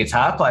a better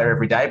guitar player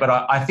every day, but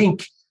I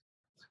think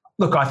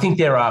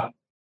there are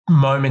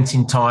moments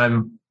in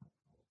time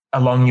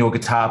along your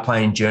guitar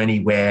playing journey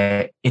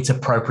where it's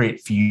appropriate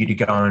for you to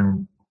go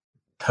and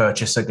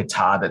purchase a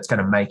guitar that's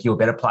going to make you a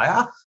better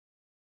player.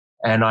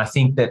 And I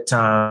think that,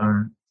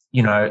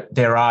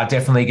 there are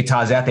definitely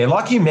guitars out there.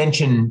 Like you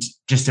mentioned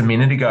just a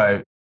minute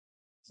ago,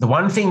 the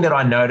one thing that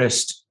I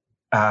noticed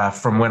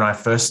from when I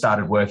first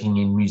started working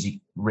in music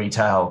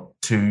retail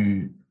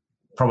to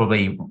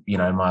probably,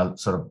 my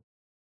sort of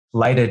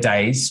later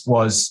days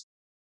was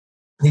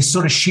this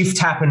sort of shift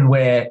happened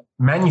where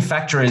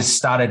manufacturers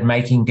started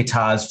making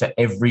guitars for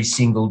every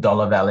single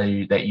dollar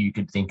value that you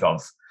could think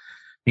of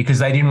because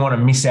they didn't want to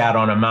miss out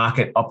on a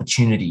market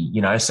opportunity,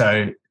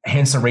 so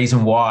hence the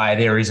reason why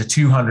there is a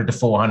 $200 to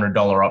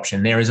 $400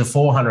 option. There is a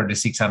 $400 to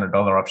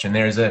 $600 option.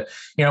 There is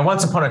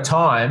once upon a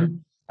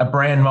time, a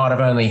brand might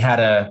have only had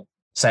a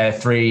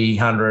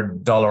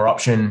 $300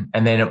 option,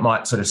 and then it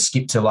might sort of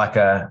skip to like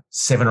a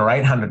 $700 or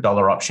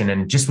 $800 option.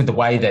 And just with the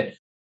way that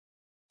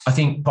I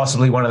think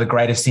possibly one of the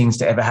greatest things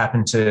to ever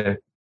happen to,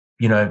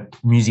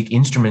 music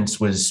instruments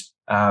was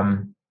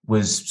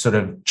sort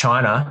of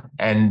China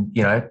and,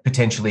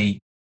 potentially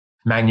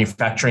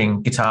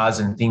manufacturing guitars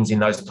and things in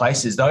those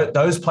places.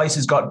 Those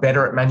places got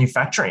better at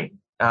manufacturing.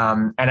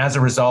 And as a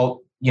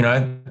result,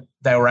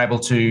 they were able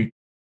to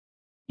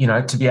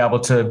be able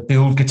to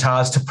build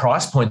guitars to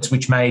price points,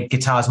 which made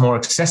guitars more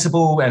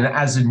accessible. And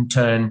as in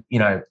turn,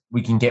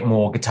 we can get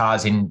more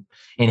guitars in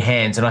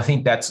hands. And I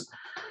think that's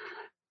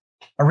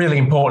a really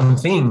important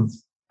thing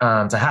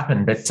to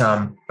happen.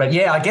 But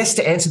yeah, I guess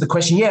to answer the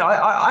question,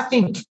 I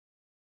think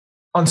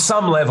on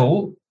some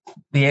level,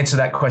 the answer to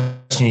that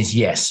question is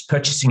yes.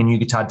 Purchasing a new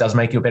guitar does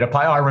make you a better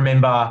player. I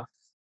remember,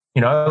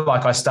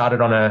 like I started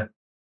on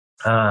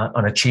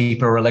a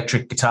cheaper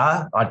electric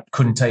guitar. I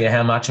couldn't tell you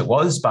how much it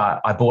was,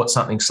 but I bought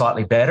something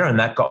slightly better, and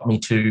that got me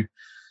to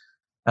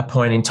a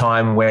point in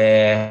time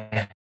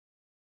where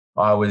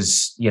I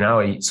was,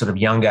 sort of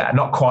younger,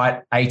 not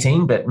quite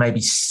 18, but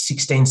maybe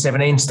 16,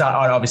 17.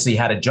 I obviously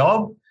had a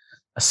job.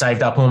 I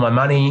saved up all my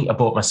money. I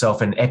bought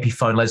myself an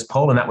Epiphone Les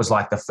Paul, and that was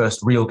like the first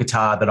real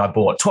guitar that I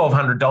bought,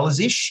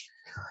 $1,200-ish.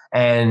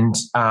 And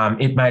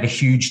it made a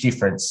huge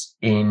difference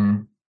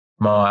in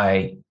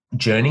my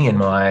journey and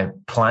my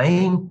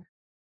playing.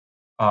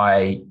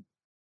 I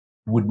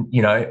would,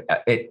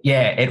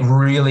 it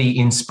really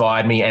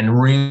inspired me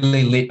and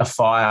really lit a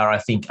fire, I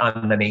think,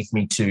 underneath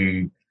me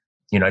to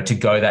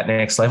go that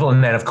next level.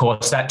 And then, of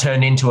course, that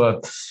turned into a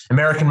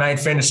American-made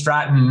Fender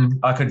Strat, and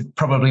I could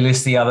probably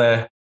list the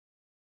other.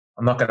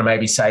 I'm not going to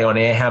maybe say on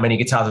air how many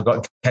guitars I've got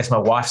in case my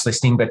wife's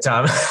listening, but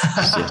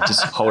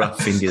just hold up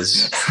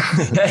fingers.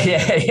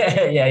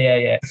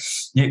 Yeah.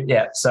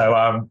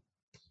 So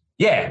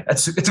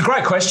it's a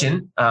great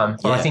question.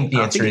 But I think the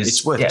answer is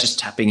it's worth just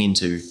tapping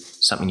into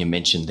something you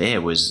mentioned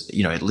there. Was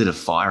it lit a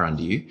fire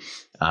under you,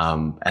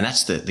 and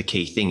that's the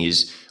key thing.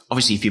 Is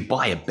obviously if you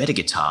buy a better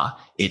guitar,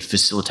 it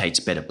facilitates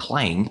better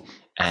playing.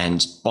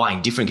 And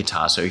buying different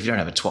guitars. So if you don't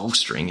have a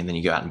 12-string and then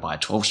you go out and buy a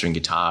 12-string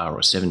guitar or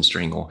a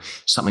 7-string or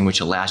something which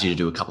allows you to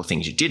do a couple of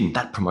things you didn't,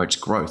 that promotes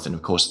growth. And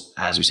of course,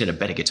 as we said, a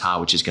better guitar,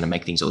 which is going to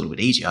make things a little bit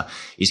easier,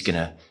 is going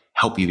to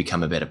help you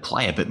become a better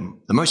player. But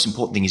the most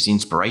important thing is the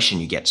inspiration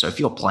you get. So if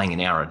you're playing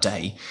an hour a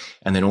day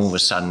and then all of a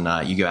sudden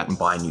you go out and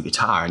buy a new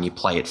guitar and you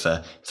play it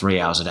for 3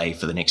 hours a day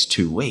for the next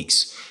 2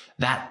 weeks,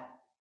 that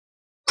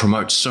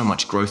promotes so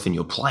much growth in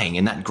your playing.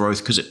 And that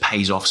growth, because it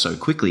pays off so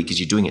quickly because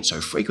you're doing it so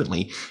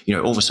frequently,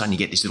 all of a sudden you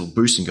get this little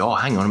boost and go, oh,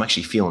 hang on, I'm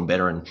actually feeling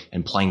better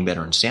and playing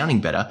better and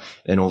sounding better.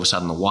 Then all of a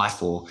sudden the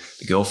wife or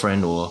the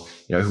girlfriend or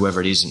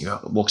whoever it is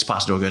walks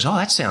past the door and goes, oh,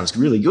 that sounds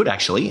really good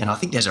actually. And I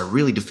think there's a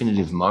really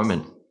definitive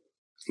moment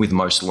with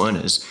most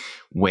learners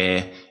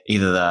where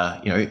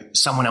either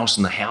someone else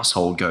in the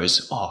household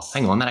goes, oh,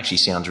 hang on, that actually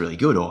sounds really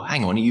good, or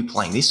hang on, are you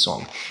playing this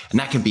song? And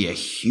that can be a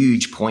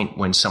huge point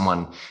when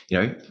someone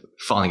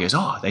finally goes,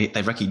 oh,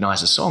 they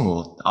recognize a song,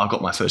 or I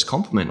got my first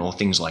compliment, or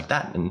things like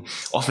that. And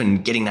often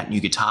getting that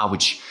new guitar,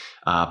 which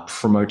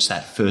promotes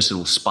that first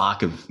little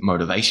spark of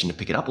motivation to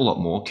pick it up a lot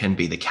more, can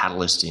be the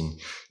catalyst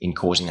in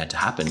causing that to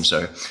happen.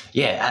 So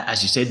yeah,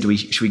 as you said,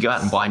 should we go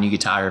out and buy a new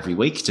guitar every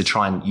week to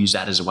try and use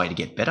that as a way to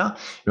get better?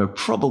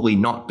 Probably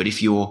not. But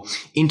if you're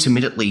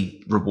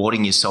intermittently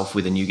rewarding yourself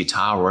with a new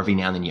guitar, or every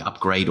now and then you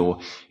upgrade, or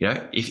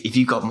if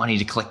you've got money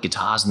to collect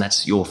guitars and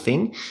that's your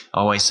thing,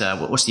 I always say,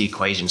 what's the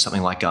equation?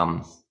 Something like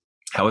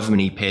however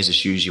many pairs of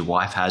shoes your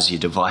wife has, you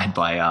divide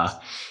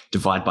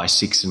by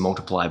 6 and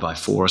multiply by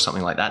 4 or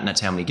something like that. And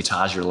that's how many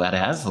guitars you're allowed to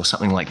have, or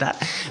something like that.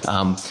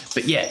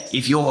 But yeah,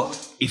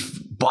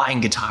 if buying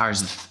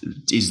guitars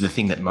is the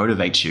thing that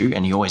motivates you,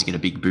 and you always get a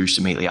big boost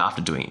immediately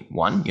after doing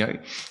one,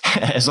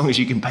 as long as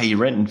you can pay your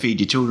rent and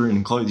feed your children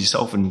and clothe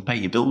yourself and pay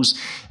your bills,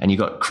 and you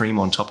got cream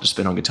on top to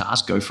spend on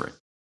guitars, go for it.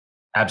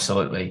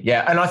 Absolutely.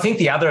 Yeah. And I think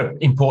the other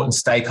important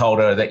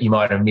stakeholder that you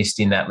might have missed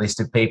in that list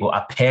of people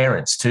are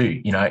parents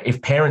too.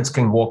 If parents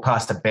can walk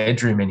past a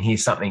bedroom and hear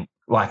something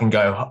like and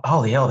go,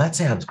 holy hell, that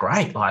sounds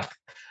great. Like,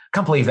 I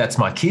can't believe that's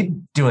my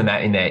kid doing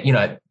that in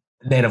there.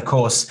 Then of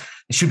course there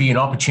should be an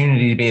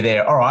opportunity to be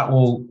there. All right,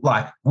 well,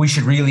 we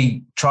should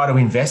really try to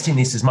invest in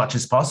this as much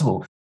as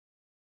possible,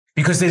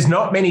 because there's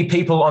not many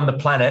people on the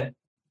planet,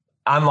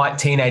 unlike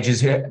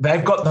teenagers,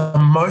 they've got the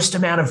most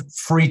amount of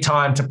free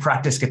time to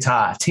practice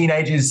guitar.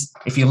 Teenagers,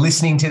 if you're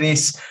listening to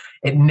this,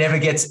 it never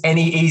gets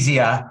any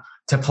easier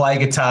to play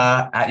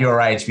guitar at your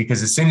age,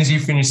 because as soon as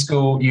you finish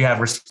school, you have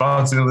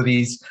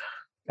responsibilities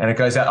and it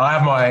goes out. I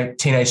have my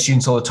teenage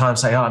students all the time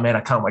say, oh man,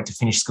 I can't wait to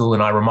finish school.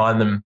 And I remind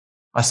them,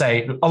 I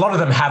say, a lot of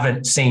them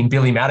haven't seen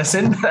Billy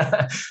Madison,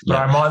 but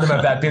I remind them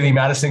of that Billy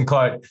Madison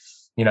quote,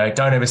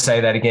 don't ever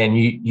say that again.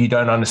 You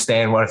don't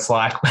understand what it's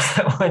like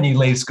when you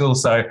leave school.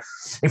 So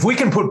if we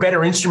can put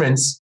better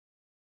instruments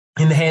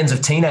in the hands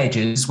of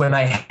teenagers when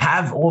they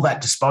have all that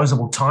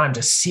disposable time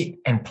to sit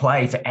and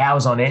play for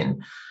hours on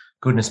end,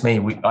 goodness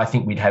me, I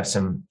think we'd have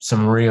some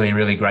really,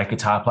 really great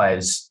guitar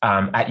players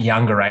at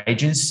younger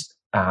ages.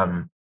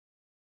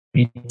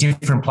 Be a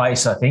different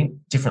place, I think,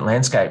 different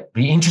landscape.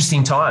 Be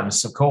interesting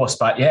times, of course.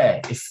 But yeah,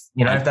 if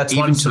that's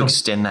even one to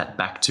extend that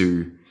back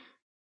to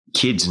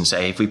kids and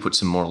say, if we put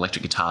some more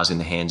electric guitars in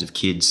the hands of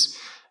kids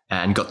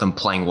and got them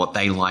playing what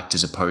they liked,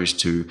 as opposed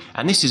to,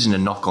 and this isn't a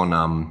knock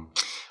on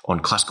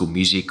classical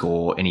music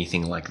or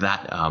anything like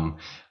that,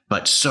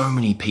 but so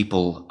many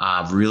people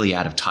are really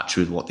out of touch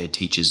with what their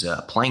teachers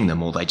are playing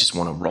them, or they just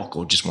want to rock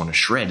or just want to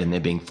shred, and they're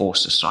being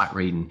forced to sight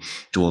read and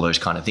do all those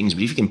kind of things.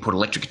 But if you can put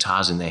electric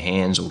guitars in their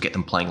hands or get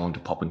them playing along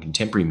to pop and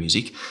contemporary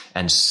music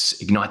and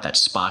ignite that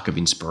spark of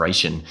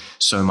inspiration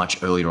so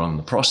much earlier on in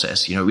the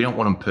process, we don't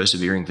want them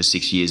persevering for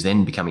 6 years,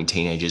 then becoming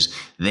teenagers,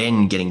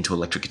 then getting to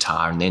electric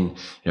guitar, and then,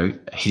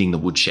 hitting the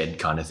woodshed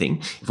kind of thing.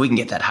 If we can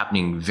get that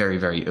happening very,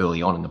 very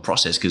early on in the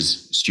process,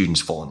 because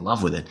students fall in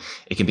love with it,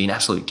 it can be an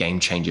absolute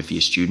game changer for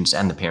your students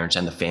and the parents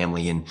and the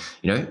family. And,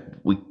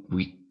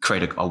 we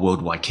create a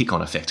worldwide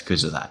kick-on effect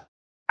because of that.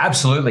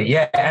 Absolutely.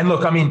 Yeah. And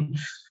look,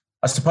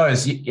 I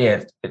suppose,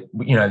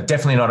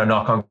 definitely not a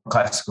knock on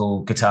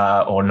classical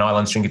guitar or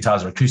nylon string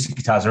guitars or acoustic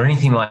guitars or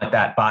anything like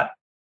that. But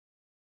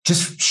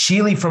just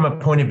sheerly from a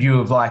point of view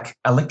of like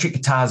electric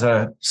guitars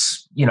are,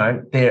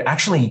 they're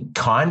actually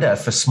kinder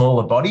for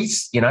smaller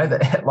bodies,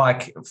 that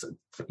like,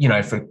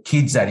 for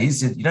kids, that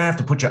is, you don't have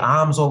to put your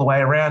arms all the way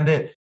around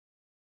it.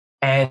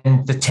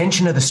 And the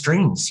tension of the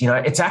strings,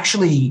 it's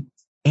actually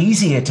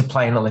easier to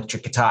play an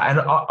electric guitar. And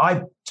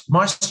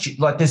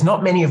there's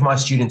not many of my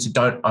students who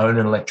don't own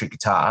an electric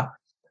guitar.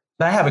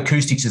 They have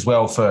acoustics as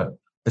well for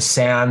the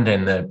sound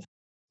and the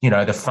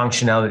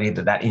functionality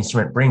that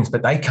instrument brings,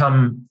 but they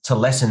come to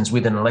lessons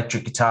with an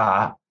electric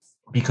guitar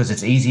because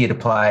it's easier to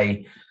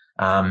play.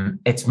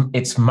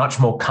 It's much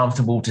more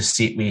comfortable to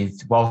sit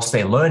with whilst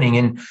they're learning.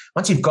 And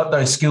once you've got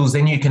those skills,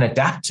 then you can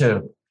adapt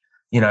to,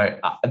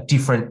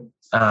 different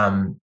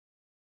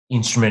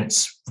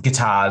instruments,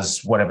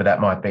 guitars, whatever that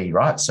might be,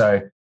 right?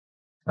 So,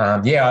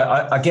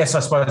 I guess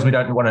I suppose we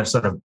don't want to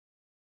sort of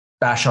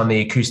bash on the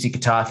acoustic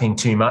guitar thing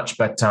too much,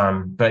 but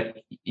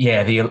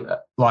yeah,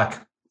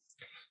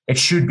 it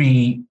should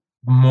be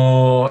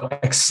more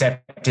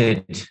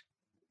accepted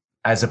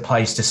as a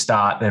place to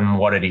start than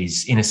what it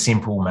is in a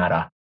simple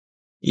matter.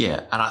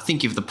 Yeah, and I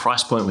think if the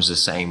price point was the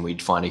same,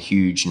 we'd find a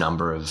huge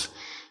number of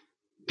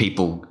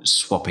people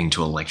swapping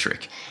to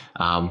electric.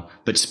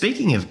 But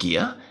speaking of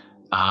gear,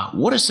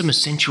 what are some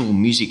essential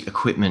music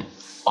equipment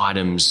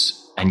items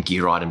and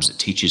gear items that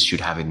teachers should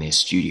have in their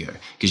studio?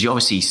 Because you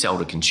obviously sell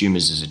to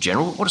consumers as a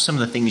general. What are some of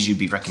the things you'd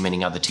be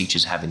recommending other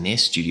teachers have in their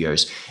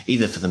studios,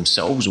 either for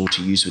themselves or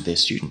to use with their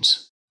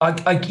students?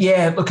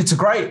 Yeah, look, it's a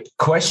great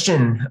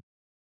question.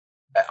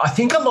 I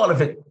think a lot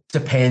of it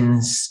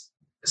depends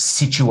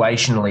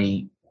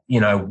situationally,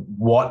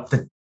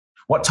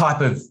 what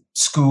type of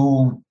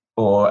school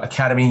or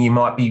academy you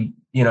might be,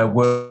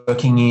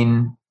 working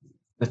in,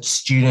 the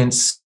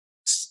students,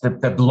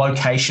 the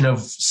location of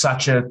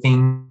such a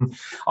thing.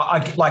 I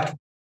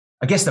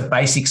guess the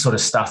basic sort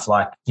of stuff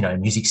like,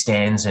 music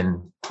stands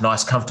and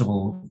nice,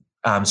 comfortable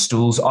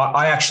stools.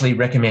 I actually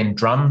recommend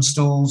drum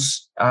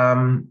stools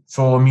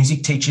for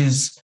music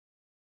teachers.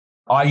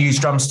 I use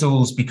drum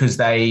stools because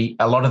a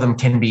lot of them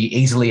can be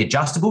easily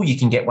adjustable. You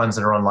can get ones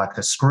that are on like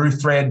a screw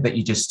thread that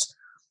you just,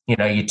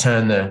 you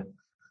turn the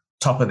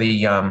top of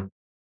the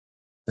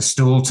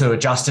stool to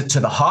adjust it to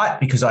the height,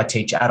 because I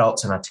teach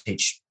adults and I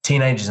teach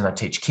teenagers and I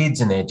teach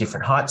kids and they're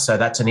different heights. So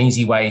that's an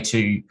easy way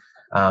to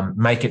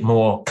make it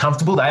more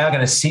comfortable. They are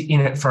going to sit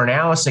in it for an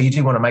hour, so you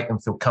do want to make them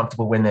feel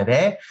comfortable when they're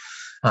there.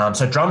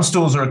 So drum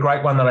stools are a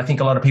great one that I think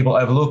a lot of people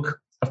overlook.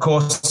 Of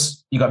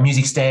course, you've got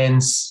music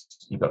stands,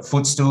 you've got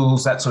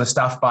footstools, that sort of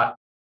stuff. But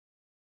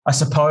I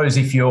suppose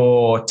if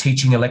you're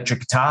teaching electric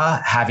guitar,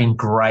 having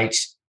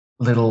great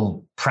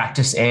little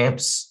practice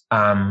amps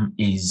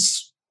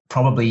is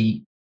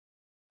probably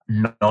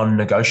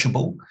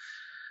non-negotiable.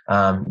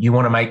 You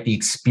want to make the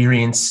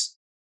experience.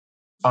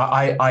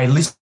 I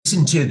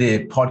listened to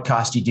the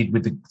podcast you did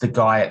with the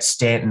guy at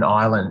Stanton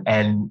Island,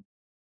 and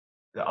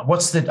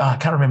I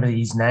can't remember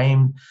his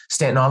name.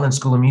 Stanton Island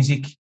School of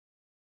Music.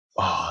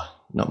 Oh,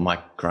 not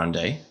Mike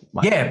Grande.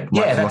 That's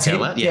it.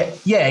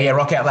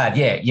 Rock Out Loud.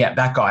 Yeah,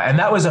 that guy. And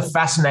that was a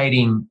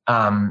fascinating.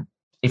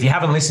 If you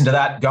haven't listened to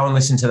that, go and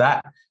listen to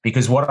that,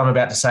 because what I'm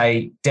about to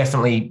say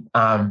definitely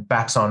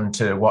backs on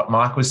to what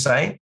Mike was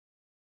saying.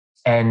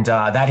 And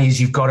that is,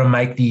 you've got to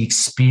make the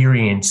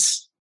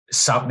experience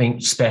something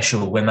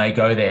special when they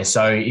go there.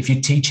 So if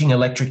you're teaching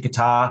electric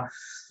guitar,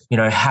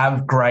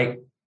 have great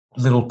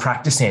little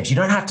practice amps. You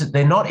don't have to,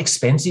 they're not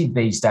expensive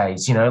these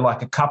days,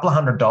 like a couple of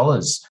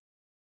 $100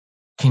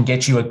 can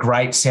get you a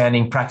great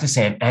sounding practice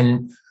amp.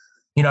 And,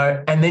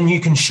 and then you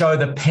can show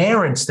the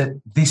parents that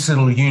this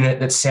little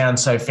unit that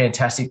sounds so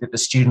fantastic that the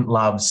student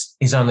loves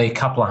is only a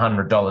couple of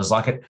 $100.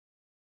 Like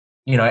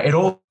it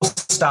all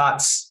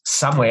starts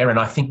somewhere, and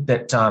I think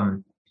that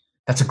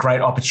that's a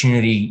great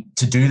opportunity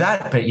to do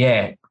that. But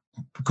yeah,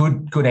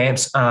 good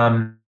amps.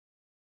 I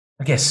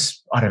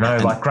guess I don't know,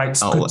 like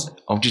great.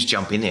 I'll just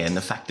jump in there, and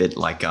the fact that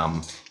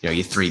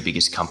your three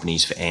biggest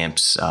companies for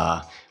amps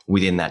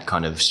within that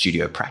kind of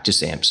studio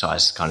practice amp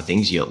size kind of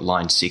things, your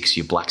Line 6,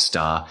 your Black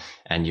Star,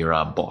 and your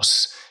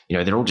Boss.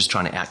 They're all just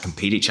trying to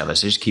outcompete each other.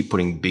 So just keep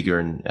putting bigger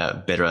and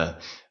better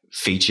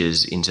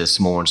features into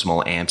smaller and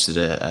smaller amps that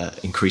are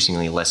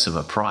increasingly less of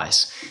a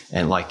price.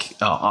 And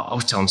I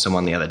was telling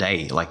someone the other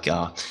day, it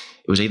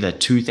was either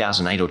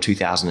 2008 or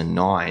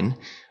 2009,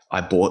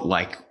 I bought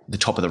the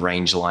top of the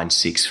range Line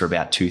 6 for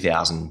about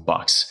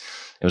 $2,000.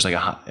 It was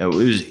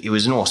it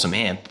was an awesome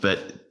amp,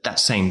 but that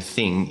same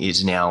thing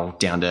is now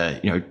down to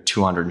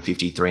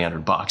 $250,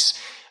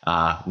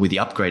 $300 with the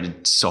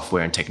upgraded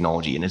software and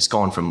technology, and it's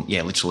gone from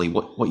literally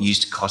what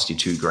used to cost you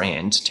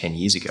 $2,000 10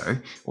 years ago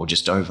or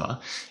just over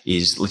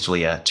is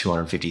literally a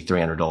 $250,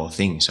 $300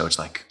 thing. So it's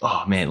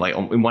oh man,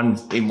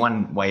 in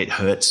one way it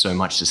hurts so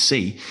much to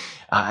see.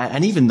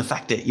 And even the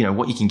fact that,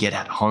 what you can get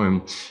at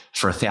home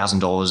for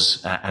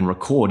 $1,000 and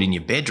record in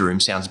your bedroom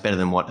sounds better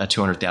than what a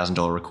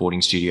 $200,000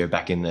 recording studio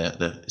back in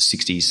the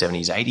 60s,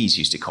 70s, 80s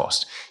used to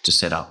cost to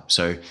set up.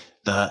 So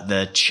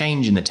the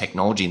change in the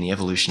technology and the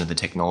evolution of the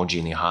technology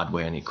and the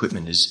hardware and the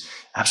equipment is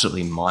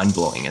absolutely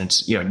mind-blowing. And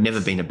it's,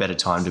 never been a better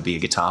time to be a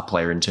guitar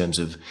player in terms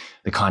of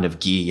the kind of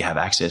gear you have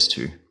access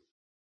to.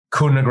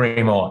 Couldn't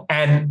agree more.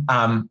 And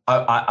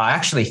I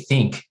actually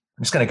think,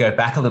 I'm just going to go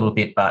back a little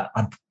bit, but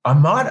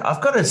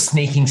I've got a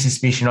sneaking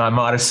suspicion I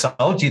might have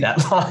sold you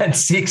that Line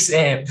 6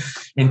 amp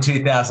in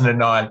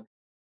 2009.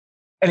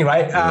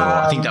 Anyway.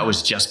 I think that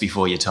was just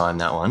before your time,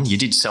 that one. You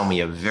did sell me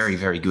a very,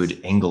 very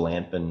good Edgell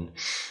amp, and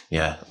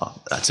yeah,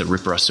 that's a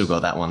ripper. I still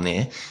got that one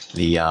there.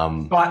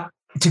 But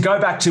to go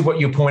back to what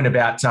your point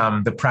about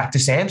the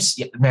practice amps,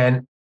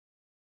 man,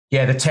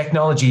 yeah, the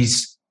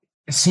technologies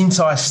since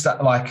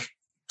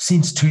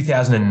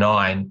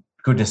 2009,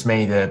 goodness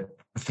me, the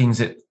things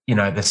that,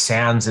 the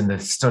sounds and the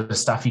sort of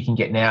stuff you can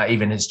get now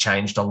even has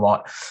changed a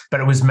lot. But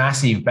it was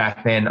massive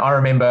back then. I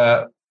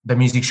remember the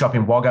music shop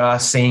in Wagga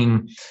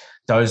seeing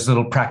those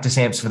little practice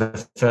amps for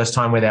the first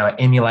time where they were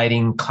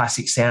emulating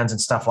classic sounds and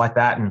stuff like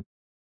that. And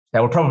they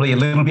were probably a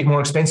little bit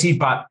more expensive,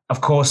 but of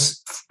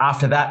course,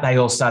 after that, they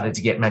all started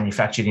to get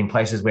manufactured in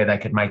places where they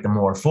could make them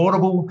more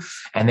affordable.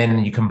 And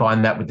then you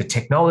combine that with the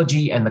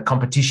technology and the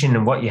competition,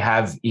 and what you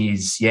have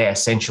is,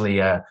 essentially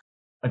a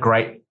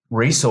great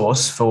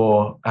resource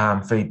for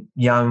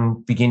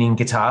young beginning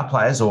guitar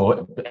players,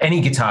 or any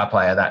guitar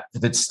player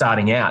that's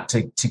starting out,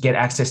 to get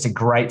access to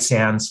great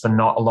sounds for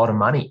not a lot of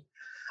money.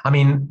 I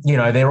mean,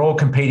 they're all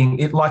competing,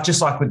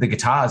 just like with the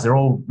guitars, they're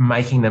all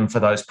making them for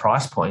those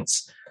price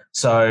points.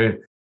 So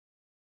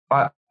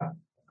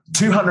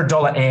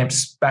 $200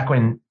 amps back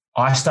when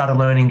I started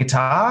learning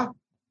guitar,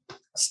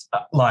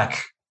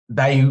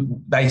 they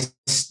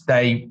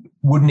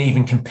wouldn't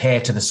even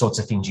compare to the sorts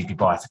of things you could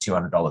buy for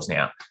 $200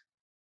 now.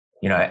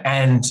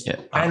 And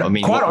I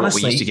mean, quite what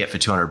honestly, we used to get for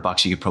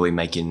 $200, you could probably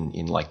make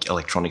in like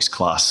electronics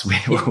class.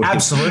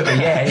 Absolutely,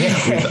 yeah.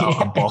 With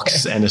a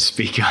box and a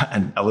speaker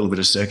and a little bit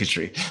of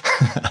circuitry.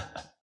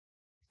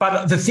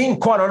 But the thing,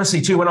 quite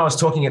honestly, too, when I was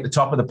talking at the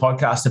top of the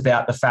podcast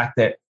about the fact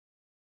that,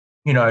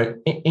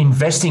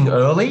 investing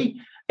early,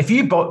 if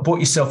you bought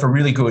yourself a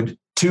really good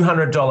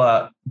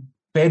 $200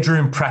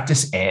 bedroom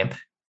practice amp,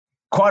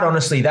 quite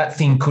honestly, that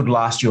thing could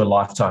last you a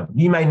lifetime.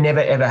 You may never,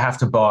 ever have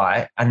to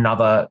buy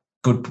another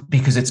good,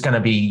 because it's going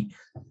to be,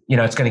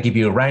 it's going to give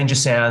you a range of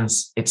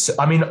sounds.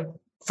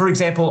 For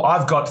example,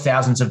 I've got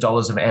thousands of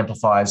dollars of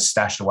amplifiers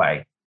stashed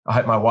away. I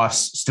hope my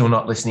wife's still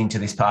not listening to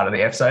this part of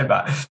the episode,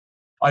 but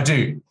I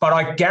do. But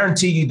I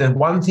guarantee you, the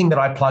one thing that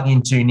I plug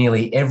into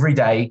nearly every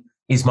day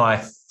is my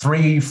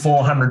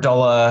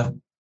 $300-$400,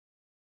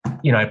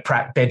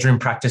 bedroom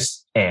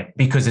practice amp,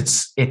 because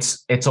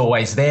it's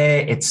always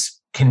there.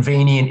 It's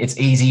convenient. It's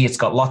easy. It's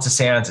got lots of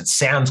sounds. It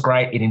sounds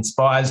great. It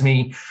inspires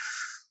me.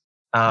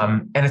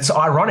 And it's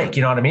ironic,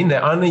 you know what I mean?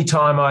 The only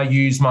time I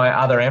use my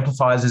other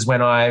amplifiers is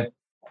when I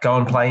go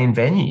and play in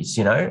venues,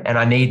 and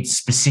I need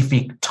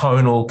specific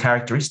tonal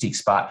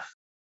characteristics. But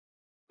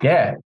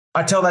yeah,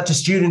 I tell that to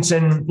students,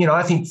 and,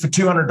 I think for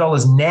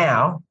 $200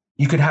 now,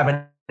 you could have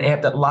an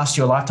amp that lasts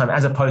you a lifetime,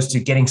 as opposed to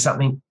getting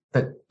something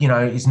that,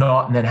 is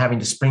not, and then having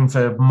to spring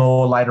for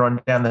more later on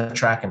down the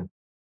track. And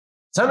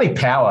it's only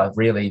power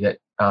really that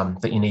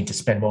you need to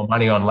spend more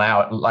money on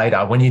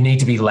later, when you need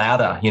to be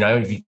louder,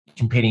 if you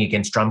competing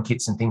against drum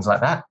kits and things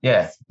like that.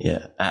 Yeah.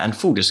 Yeah. And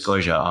full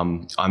disclosure,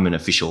 I'm an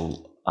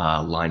official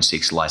Line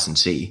 6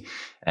 licensee,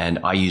 and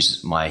I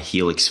use my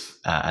Helix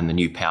and the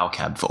new power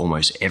cab for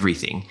almost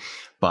everything.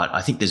 But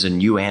I think there's a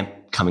new amp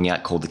coming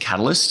out called the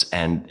Catalyst,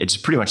 and it's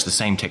pretty much the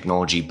same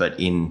technology, but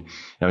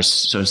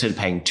so instead of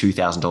paying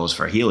 $2,000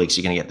 for a Helix,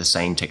 you're going to get the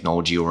same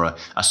technology, or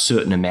a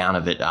certain amount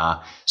of it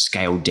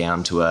scaled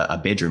down to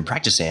a bedroom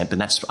practice amp. And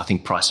that's, I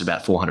think, priced at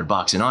about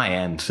 $400. And I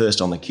am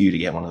first on the queue to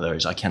get one of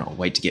those. I cannot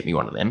wait to get me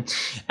one of them.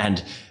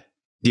 And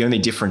the only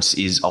difference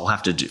is I'll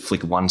have to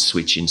flick one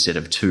switch instead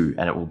of two,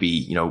 and it will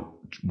be,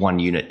 one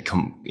unit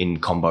in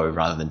combo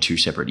rather than two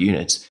separate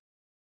units.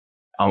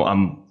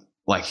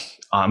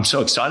 I'm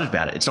so excited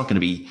about it. It's not going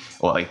to be,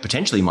 or it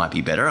potentially might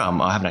be better.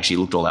 I haven't actually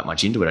looked all that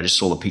much into it. I just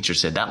saw the picture,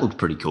 said that looked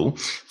pretty cool.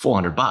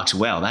 $400.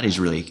 Wow, that is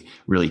really,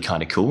 really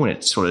kind of cool. And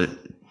it sort of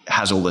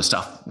has all the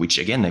stuff, which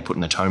again, they put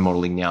in the tone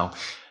modeling now,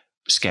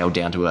 scaled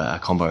down to a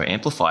combo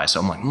amplifier. So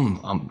I'm like,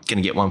 I'm going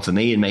to get one for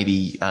me and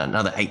maybe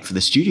another 8 for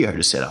the studio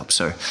to set up.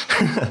 So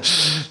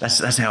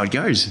that's how it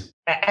goes.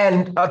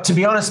 And to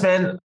be honest,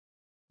 man,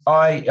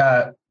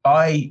 I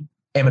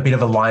am a bit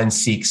of a Line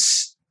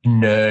 6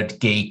 nerd,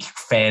 geek,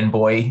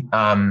 fanboy.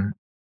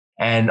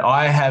 And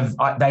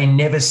they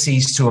never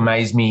cease to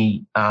amaze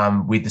me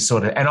with the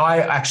sort of, and I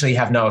actually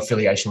have no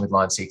affiliation with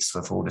Line 6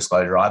 for full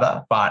disclosure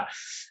either, but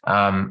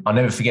I'll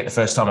never forget the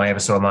first time I ever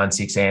saw a Line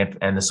 6 amp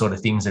and the sort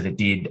of things that it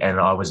did. And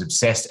I was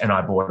obsessed, and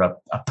I bought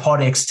a Pod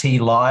XT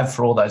Live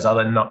for all those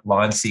other not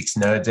Line 6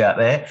 nerds out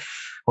there,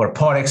 or a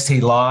Pod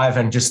XT Live,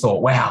 and just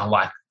thought, wow,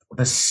 like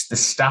the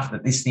stuff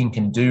that this thing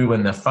can do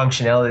and the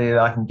functionality that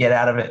I can get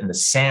out of it and the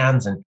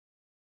sounds. And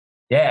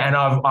yeah, and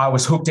I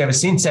was hooked ever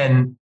since.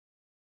 And,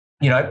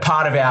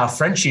 part of our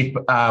friendship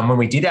when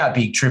we did our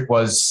big trip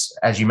was,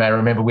 as you may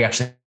remember, we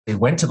actually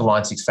went to the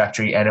Line 6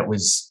 factory, and it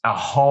was a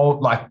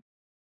whole,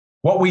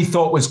 what we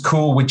thought was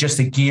cool with just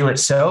the gear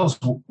itself.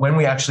 When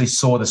we actually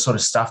saw the sort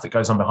of stuff that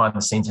goes on behind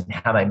the scenes and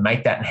how they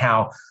make that, and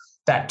how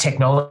that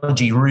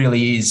technology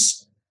really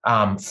is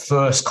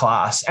first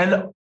class.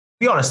 And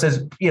be honest, there's,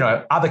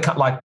 other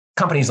like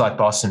companies like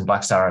Boss and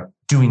Blackstar are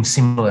doing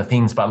similar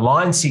things, but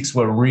Line 6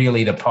 were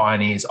really the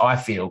pioneers, I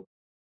feel,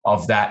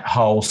 of that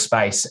whole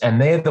space. And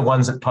they're the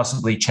ones that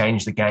possibly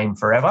changed the game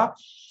forever.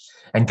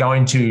 And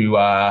going to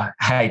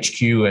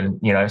HQ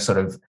and, sort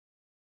of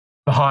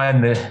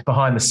behind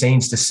the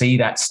scenes to see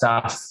that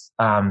stuff,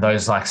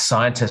 those like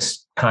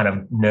scientist kind of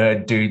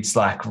nerd dudes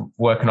like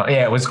working on,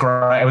 it was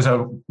great. It was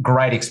a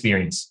great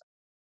experience.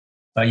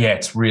 But yeah,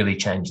 it's really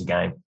changed the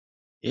game.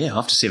 Yeah,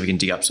 I'll have to see if we can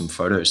dig up some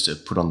photos to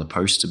put on the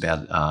post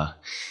about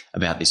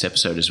this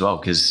episode as well,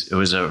 because it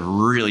was a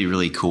really,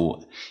 really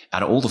cool.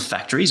 Out of all the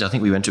factories, I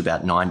think we went to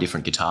about 9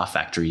 different guitar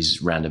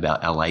factories around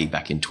about LA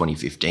back in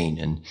 2015,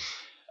 and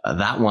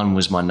that one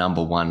was my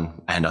number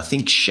one. And I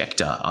think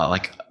Schecter,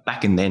 like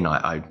back in then,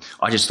 I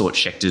just thought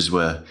Schecters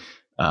were.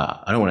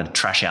 I don't want to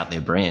trash out their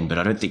brand, but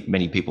I don't think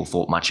many people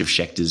thought much of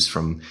Schecters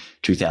from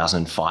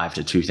 2005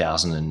 to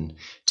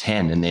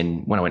 2010. And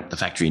then when I went to the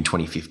factory in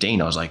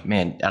 2015, I was like,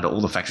 man, out of all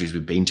the factories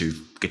we've been to,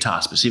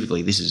 guitar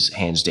specifically, this is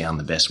hands down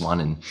the best one.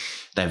 And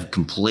they've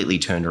completely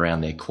turned around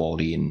their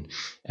quality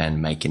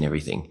and making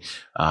everything.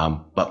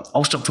 But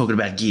I'll stop talking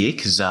about gear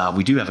because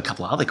we do have a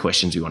couple of other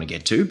questions we want to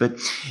get to. But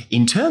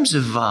in terms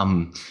of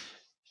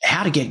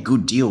how to get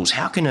good deals,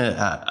 how can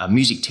a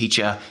music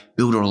teacher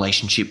build a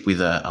relationship with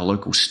a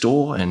local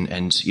store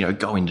and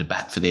go into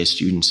bat for their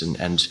students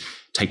and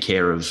take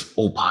care of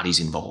all parties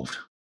involved?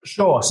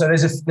 Sure. So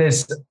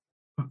there's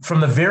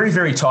from the very,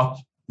 very top,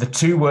 the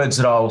 2 words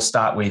that I'll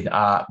start with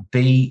are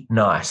be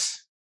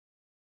nice.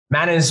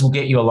 Manners will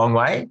get you a long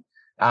way.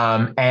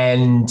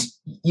 And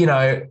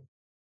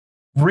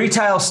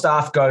retail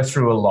staff go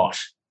through a lot.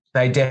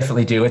 They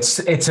definitely do.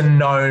 It's a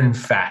known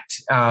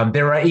fact.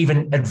 There are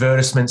even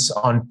advertisements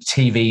on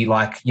TV,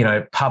 like,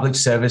 public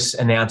service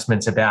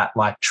announcements about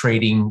like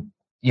treating,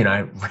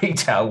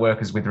 retail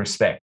workers with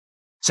respect.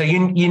 So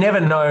you never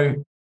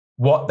know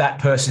what that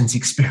person's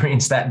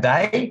experienced that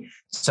day.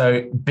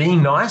 So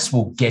being nice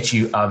will get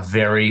you a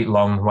very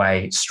long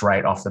way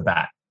straight off the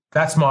bat.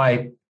 That's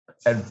my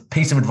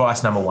piece of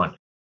advice number 1.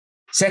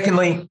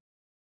 Secondly,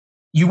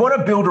 you want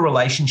to build a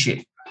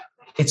relationship.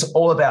 It's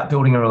all about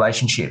building a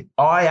relationship.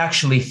 I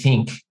actually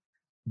think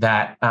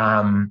that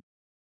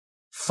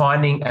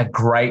finding a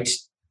great,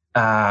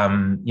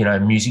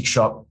 music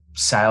shop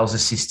sales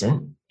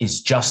assistant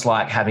is just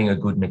like having a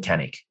good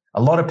mechanic.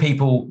 A lot of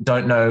people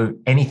don't know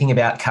anything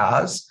about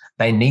cars.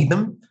 They need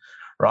them,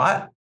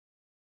 right?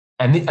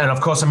 And of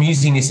course, I'm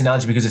using this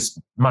analogy because it's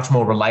much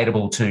more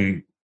relatable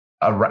to,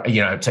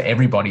 to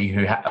everybody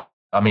who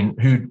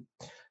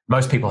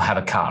most people have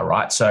a car,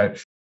 right? So,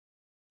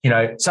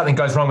 something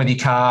goes wrong with your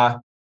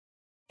car,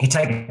 you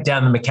take it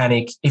down the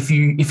mechanic. If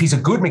he's a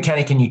good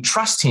mechanic and you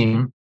trust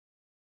him,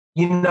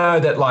 you know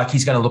that like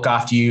he's going to look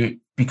after you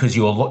because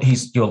you're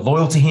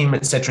loyal to him,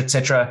 et cetera, et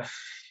cetera.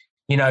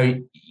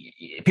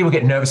 People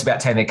get nervous about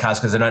taking their cars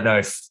because they don't know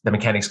if the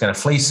mechanic's going to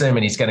fleece them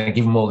and he's going to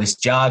give them all this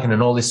jargon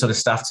and all this sort of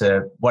stuff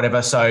to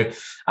whatever. So,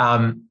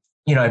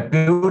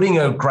 building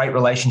a great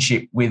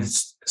relationship with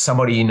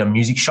somebody in a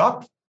music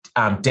shop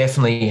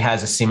definitely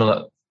has a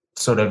similar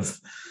sort of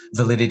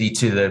validity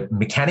to the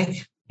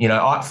mechanic.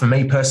 For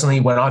me personally,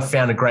 when I've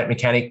found a great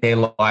mechanic, they're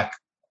like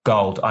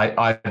gold.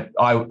 I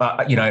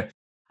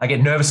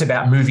get nervous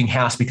about moving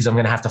house because I'm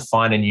going to have to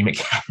find a new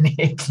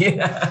mechanic.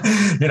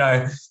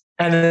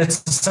 And it's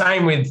the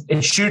same with.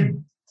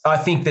 I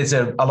think there's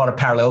a lot of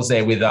parallels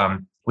there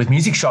with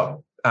music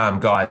shop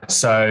guys.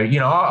 So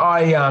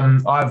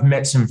I've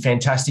met some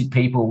fantastic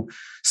people.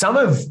 Some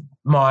of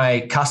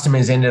my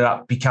customers ended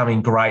up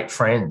becoming great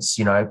friends,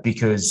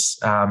 because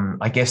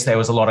I guess there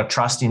was a lot of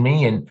trust in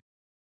me,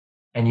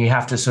 and you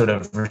have to sort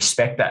of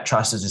respect that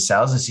trust as a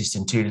sales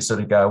assistant too, to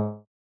sort of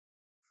go,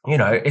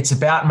 it's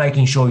about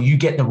making sure you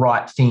get the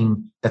right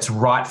thing that's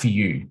right for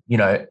you,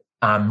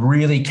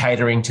 really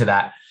catering to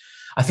that.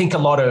 I think a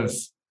lot of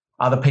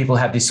other people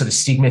have this sort of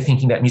stigma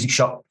thinking that music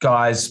shop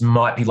guys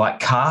might be like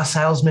car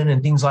salesmen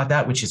and things like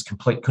that, which is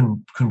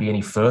couldn't be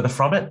any further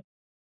from it.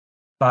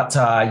 But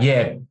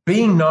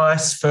being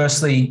nice,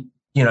 firstly,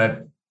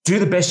 do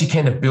the best you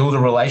can to build a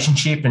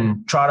relationship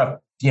and try to,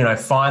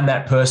 find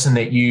that person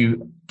that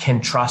you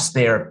can trust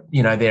their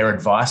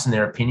advice and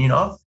their opinion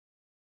of.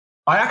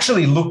 I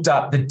actually looked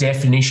up the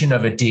definition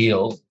of a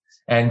deal.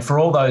 And for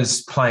all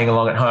those playing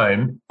along at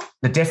home,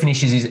 the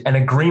definition is an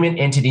agreement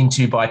entered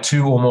into by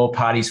 2 or more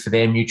parties for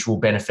their mutual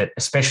benefit,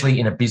 especially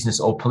in a business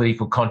or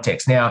political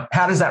context. Now,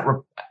 how does that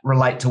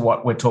relate to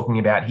what we're talking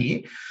about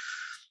here?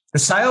 The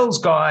sales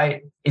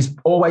guy is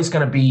always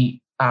going to be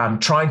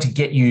trying to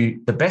get you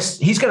the best.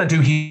 He's going to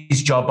do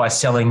his job by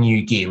selling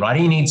you gear, right?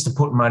 He needs to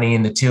put money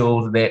in the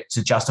till there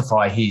to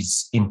justify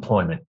his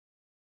employment.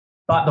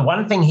 But the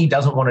one thing he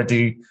doesn't want to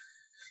do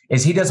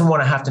is he doesn't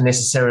want to have to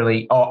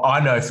necessarily, I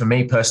know for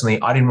me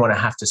personally, I didn't want to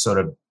have to sort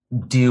of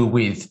deal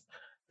with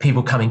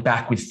people coming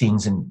back with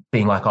things and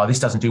being like, this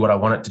doesn't do what I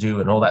want it to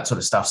do and all that sort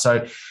of stuff.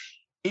 So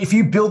if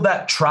you build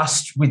that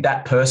trust with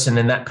that person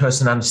and that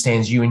person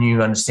understands you and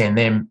you understand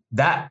them,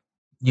 that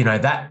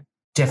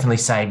definitely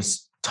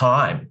saves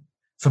time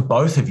for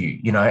both of you,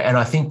 and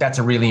I think that's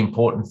a really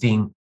important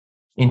thing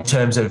in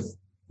terms of,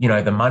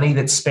 the money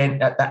that's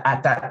spent at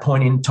that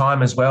point in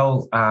time as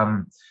well.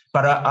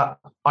 But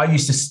I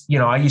used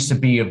to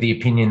be of the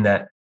opinion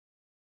that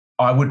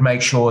I would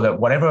make sure that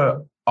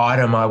whatever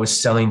item I was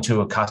selling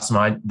to a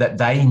customer, that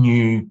they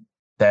knew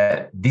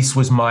that this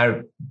was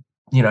my,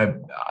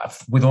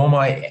 with all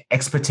my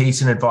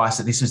expertise and advice,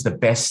 that this was the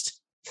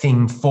best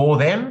thing for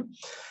them.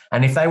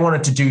 And if they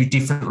wanted to do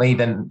differently,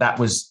 then that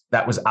was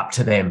up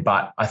to them.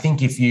 But I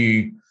think if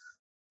you,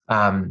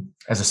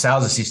 as a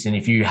sales assistant,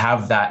 if you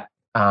have that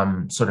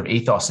sort of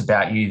ethos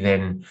about you,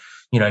 then,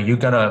 you're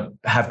going to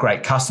have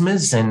great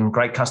customers, and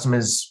great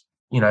customers,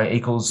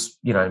 equals,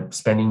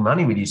 spending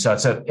money with you. So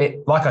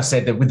like I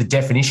said, that with the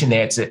definition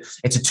there, it's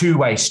a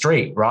two-way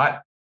street, right?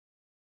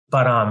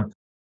 But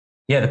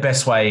the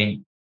best way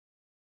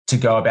to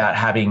go about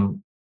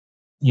having,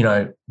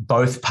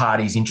 both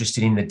parties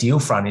interested in the deal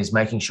front is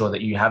making sure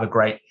that you have a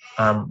great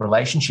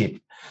relationship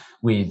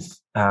with,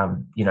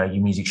 your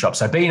music shop.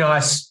 So be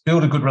nice,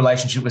 build a good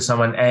relationship with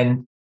someone,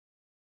 and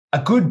a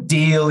good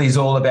deal is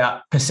all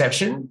about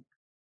perception,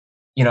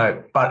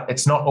 but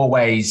it's not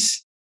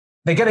always.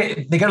 They're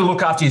gonna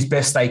look after you as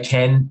best they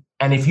can,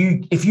 and if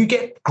you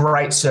get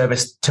great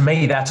service, to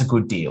me that's a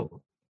good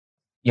deal.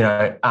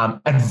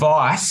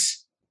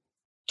 Advice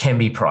can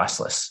be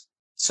priceless.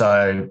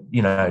 So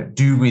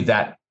do with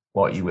that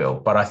what you will.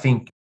 But I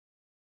think,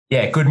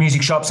 good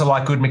music shops are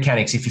like good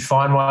mechanics. If you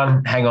find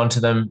one, hang on to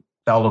them.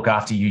 They'll look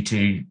after you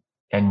too,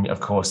 and of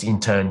course, in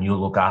turn, you'll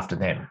look after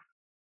them.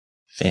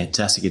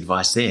 Fantastic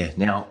advice there.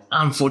 Now,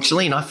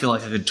 unfortunately, and I feel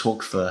like I could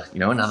talk for,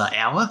 another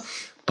hour,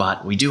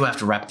 but we do have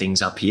to wrap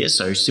things up here.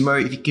 So,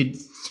 Simo, if you could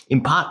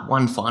impart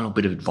one final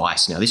bit of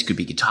advice. Now, this could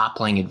be guitar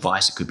playing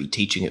advice, it could be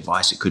teaching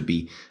advice, it could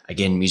be,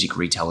 again, music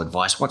retail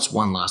advice. What's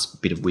one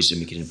last bit of wisdom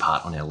you can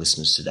impart on our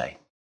listeners today?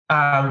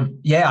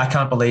 I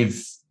can't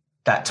believe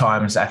that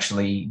time's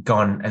actually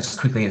gone as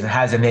quickly as it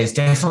has. And there's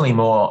definitely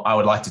more I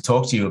would like to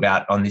talk to you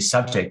about on this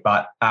subject.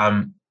 But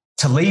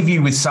to leave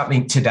you with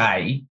something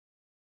today,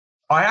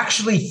 I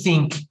actually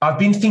think I've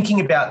been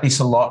thinking about this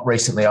a lot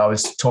recently. I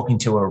was talking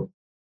to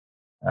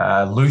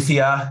a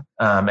luthier,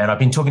 and I've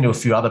been talking to a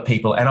few other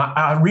people, and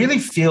I really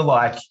feel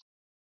like,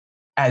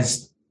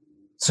 as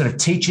sort of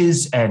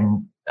teachers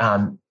and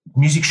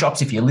music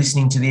shops, if you're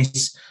listening to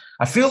this,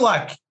 I feel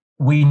like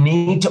we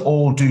need to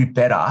all do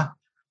better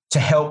to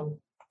help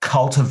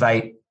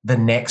cultivate the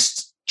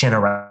next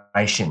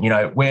generation.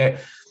 Where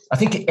I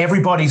think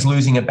everybody's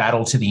losing a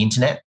battle to the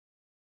internet,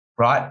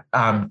 right?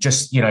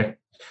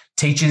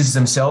 Teachers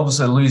themselves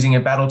are losing a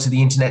battle to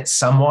the internet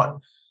somewhat.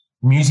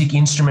 Music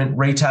instrument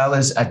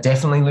retailers are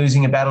definitely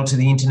losing a battle to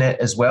the internet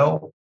as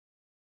well.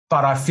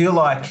 But I feel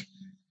like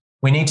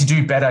we need to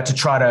do better to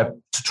try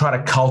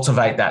to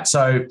cultivate that.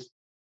 So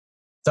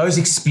those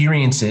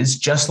experiences,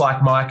 just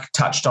like Mike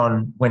touched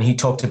on when he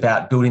talked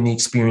about building the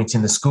experience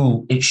in the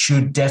school, it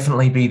should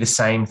definitely be the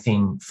same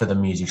thing for the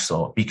music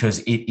store, because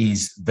it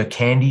is the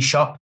candy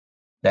shop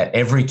that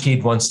every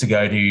kid wants to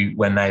go to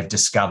when they've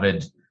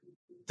discovered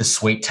the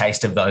sweet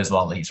taste of those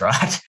lollies,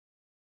 right?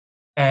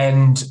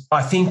 And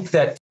I think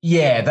that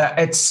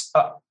it's,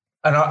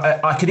 and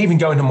I could even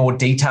go into more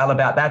detail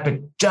about that, but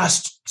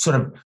just sort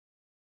of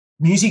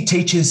music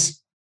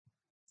teachers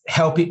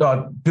helping,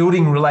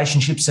 building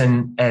relationships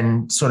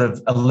and sort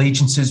of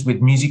allegiances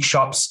with music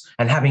shops,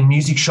 and having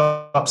music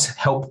shops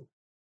help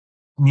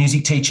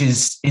music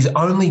teachers is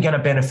only going to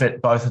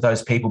benefit both of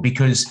those people,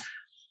 because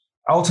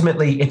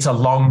ultimately it's a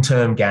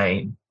long-term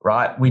game,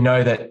 right? We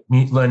know that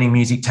learning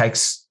music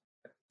takes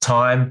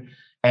time,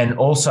 and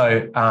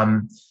also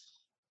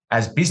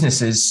as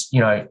businesses,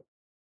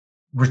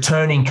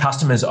 returning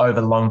customers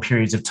over long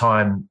periods of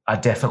time are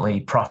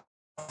definitely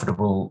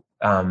profitable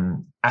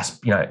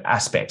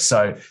aspects.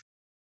 So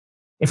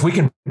if we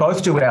can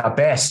both do our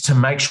best to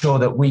make sure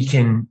that we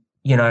can,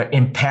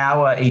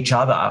 empower each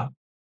other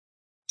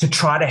to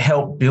try to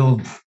help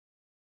build,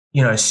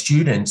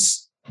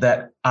 students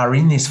that are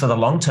in this for the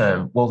long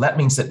term, well, that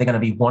means that they're going to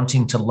be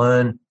wanting to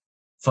learn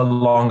for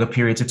longer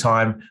periods of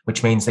time,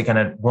 which means they're going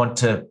to want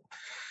to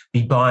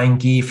be buying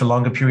gear for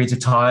longer periods of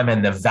time,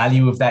 and the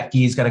value of that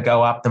gear is going to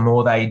go up the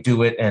more they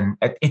do it. And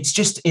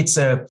it's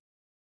a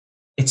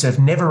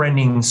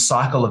never-ending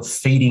cycle of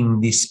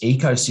feeding this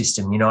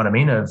ecosystem. You know what I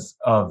mean?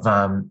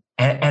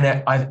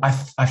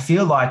 I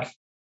feel like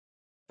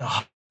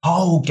the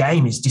whole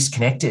game is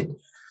disconnected,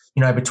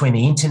 between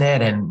the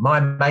internet and my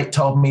mate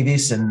told me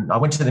this, and I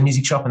went to the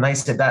music shop and they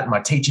said that, and my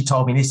teacher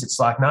told me this. It's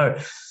like, no,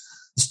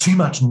 there's too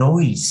much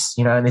noise,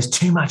 and there's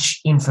too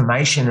much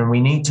information, and we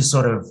need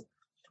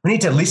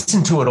to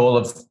listen to it all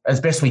as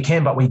best we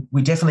can, but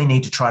we definitely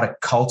need to try to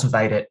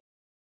cultivate it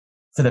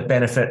for the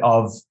benefit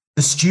of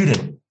the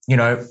student.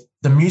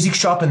 The music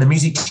shop and the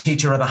music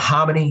teacher are the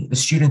harmony, the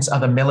students are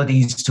the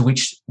melodies to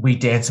which we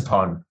dance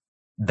upon.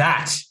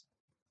 That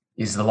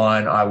is the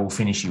line I will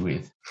finish you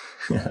with.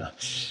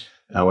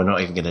 We're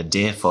not even going to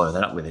dare follow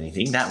that up with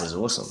anything. That was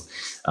awesome.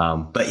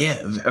 But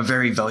yeah, a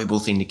very valuable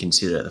thing to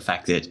consider, the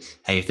fact that,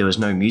 hey, if there was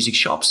no music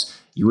shops,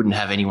 you wouldn't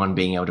have anyone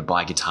being able to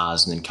buy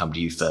guitars and then come to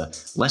you for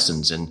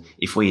lessons. And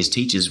if we as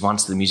teachers,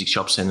 once the music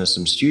shop send us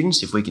some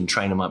students, if we can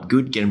train them up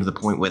good, get them to the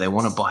point where they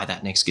want to buy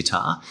that next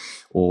guitar,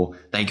 or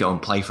they go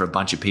and play for a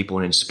bunch of people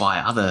and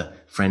inspire other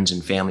friends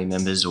and family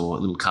members or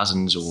little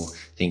cousins or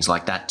things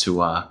like that to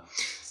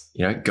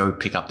go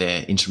pick up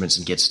their instruments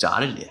and get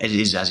started. It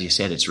is, as you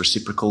said, it's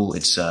reciprocal,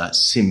 it's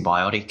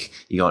symbiotic.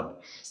 You got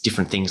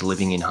different things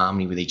living in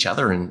harmony with each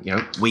other, and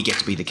we get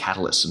to be the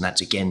catalyst. And that's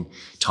again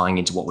tying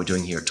into what we're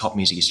doing here at Top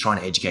Music, is trying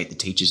to educate the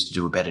teachers to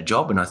do a better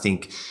job. And I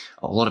think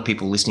a lot of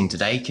people listening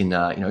today can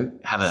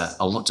have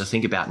a lot to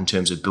think about in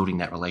terms of building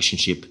that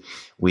relationship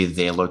with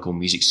their local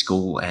music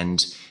school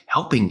and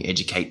helping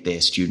educate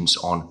their students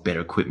on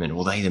better equipment,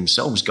 or they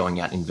themselves going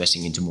out and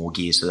investing into more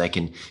gear so they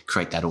can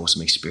create that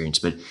awesome experience.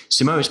 But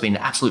Simo, it's been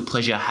an absolute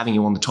pleasure having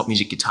you on the Top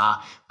Music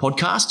Guitar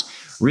podcast.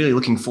 Really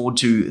looking forward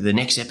to the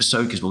next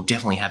episode, because we'll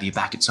definitely have you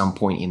back at some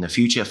point in the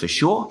future for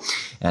sure.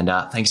 And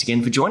thanks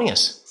again for joining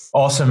us.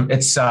 Awesome.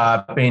 It's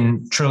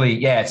been truly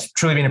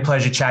been a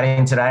pleasure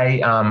chatting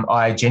today.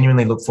 I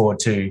genuinely look forward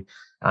to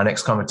our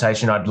next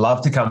conversation. I'd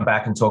love to come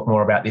back and talk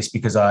more about this,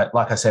 because I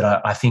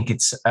think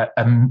it's a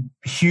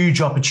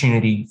huge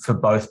opportunity for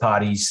both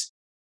parties.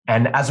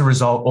 And as a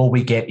result, all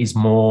we get is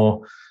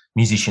more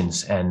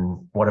musicians, and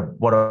what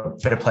a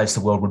better place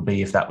the world would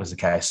be if that was the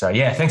case. So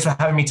thanks for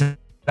having me today,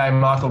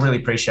 Michael. Really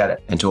appreciate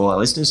it. And to all our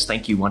listeners,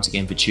 thank you once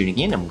again for tuning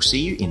in, and we'll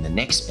see you in the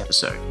next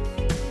episode.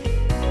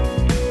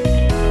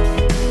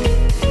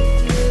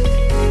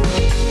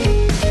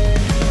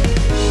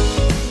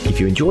 If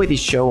you enjoy this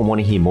show and want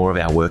to hear more of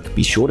our work,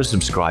 be sure to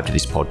subscribe to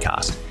this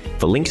podcast.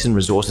 For links and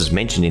resources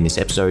mentioned in this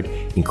episode,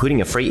 including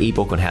a free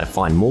ebook on how to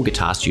find more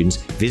guitar students,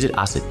 visit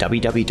us at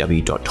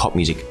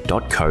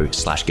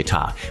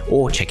www.topmusic.co/guitar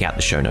or check out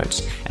the show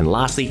notes. And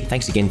lastly,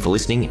 thanks again for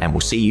listening, and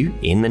we'll see you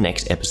in the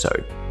next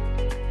episode.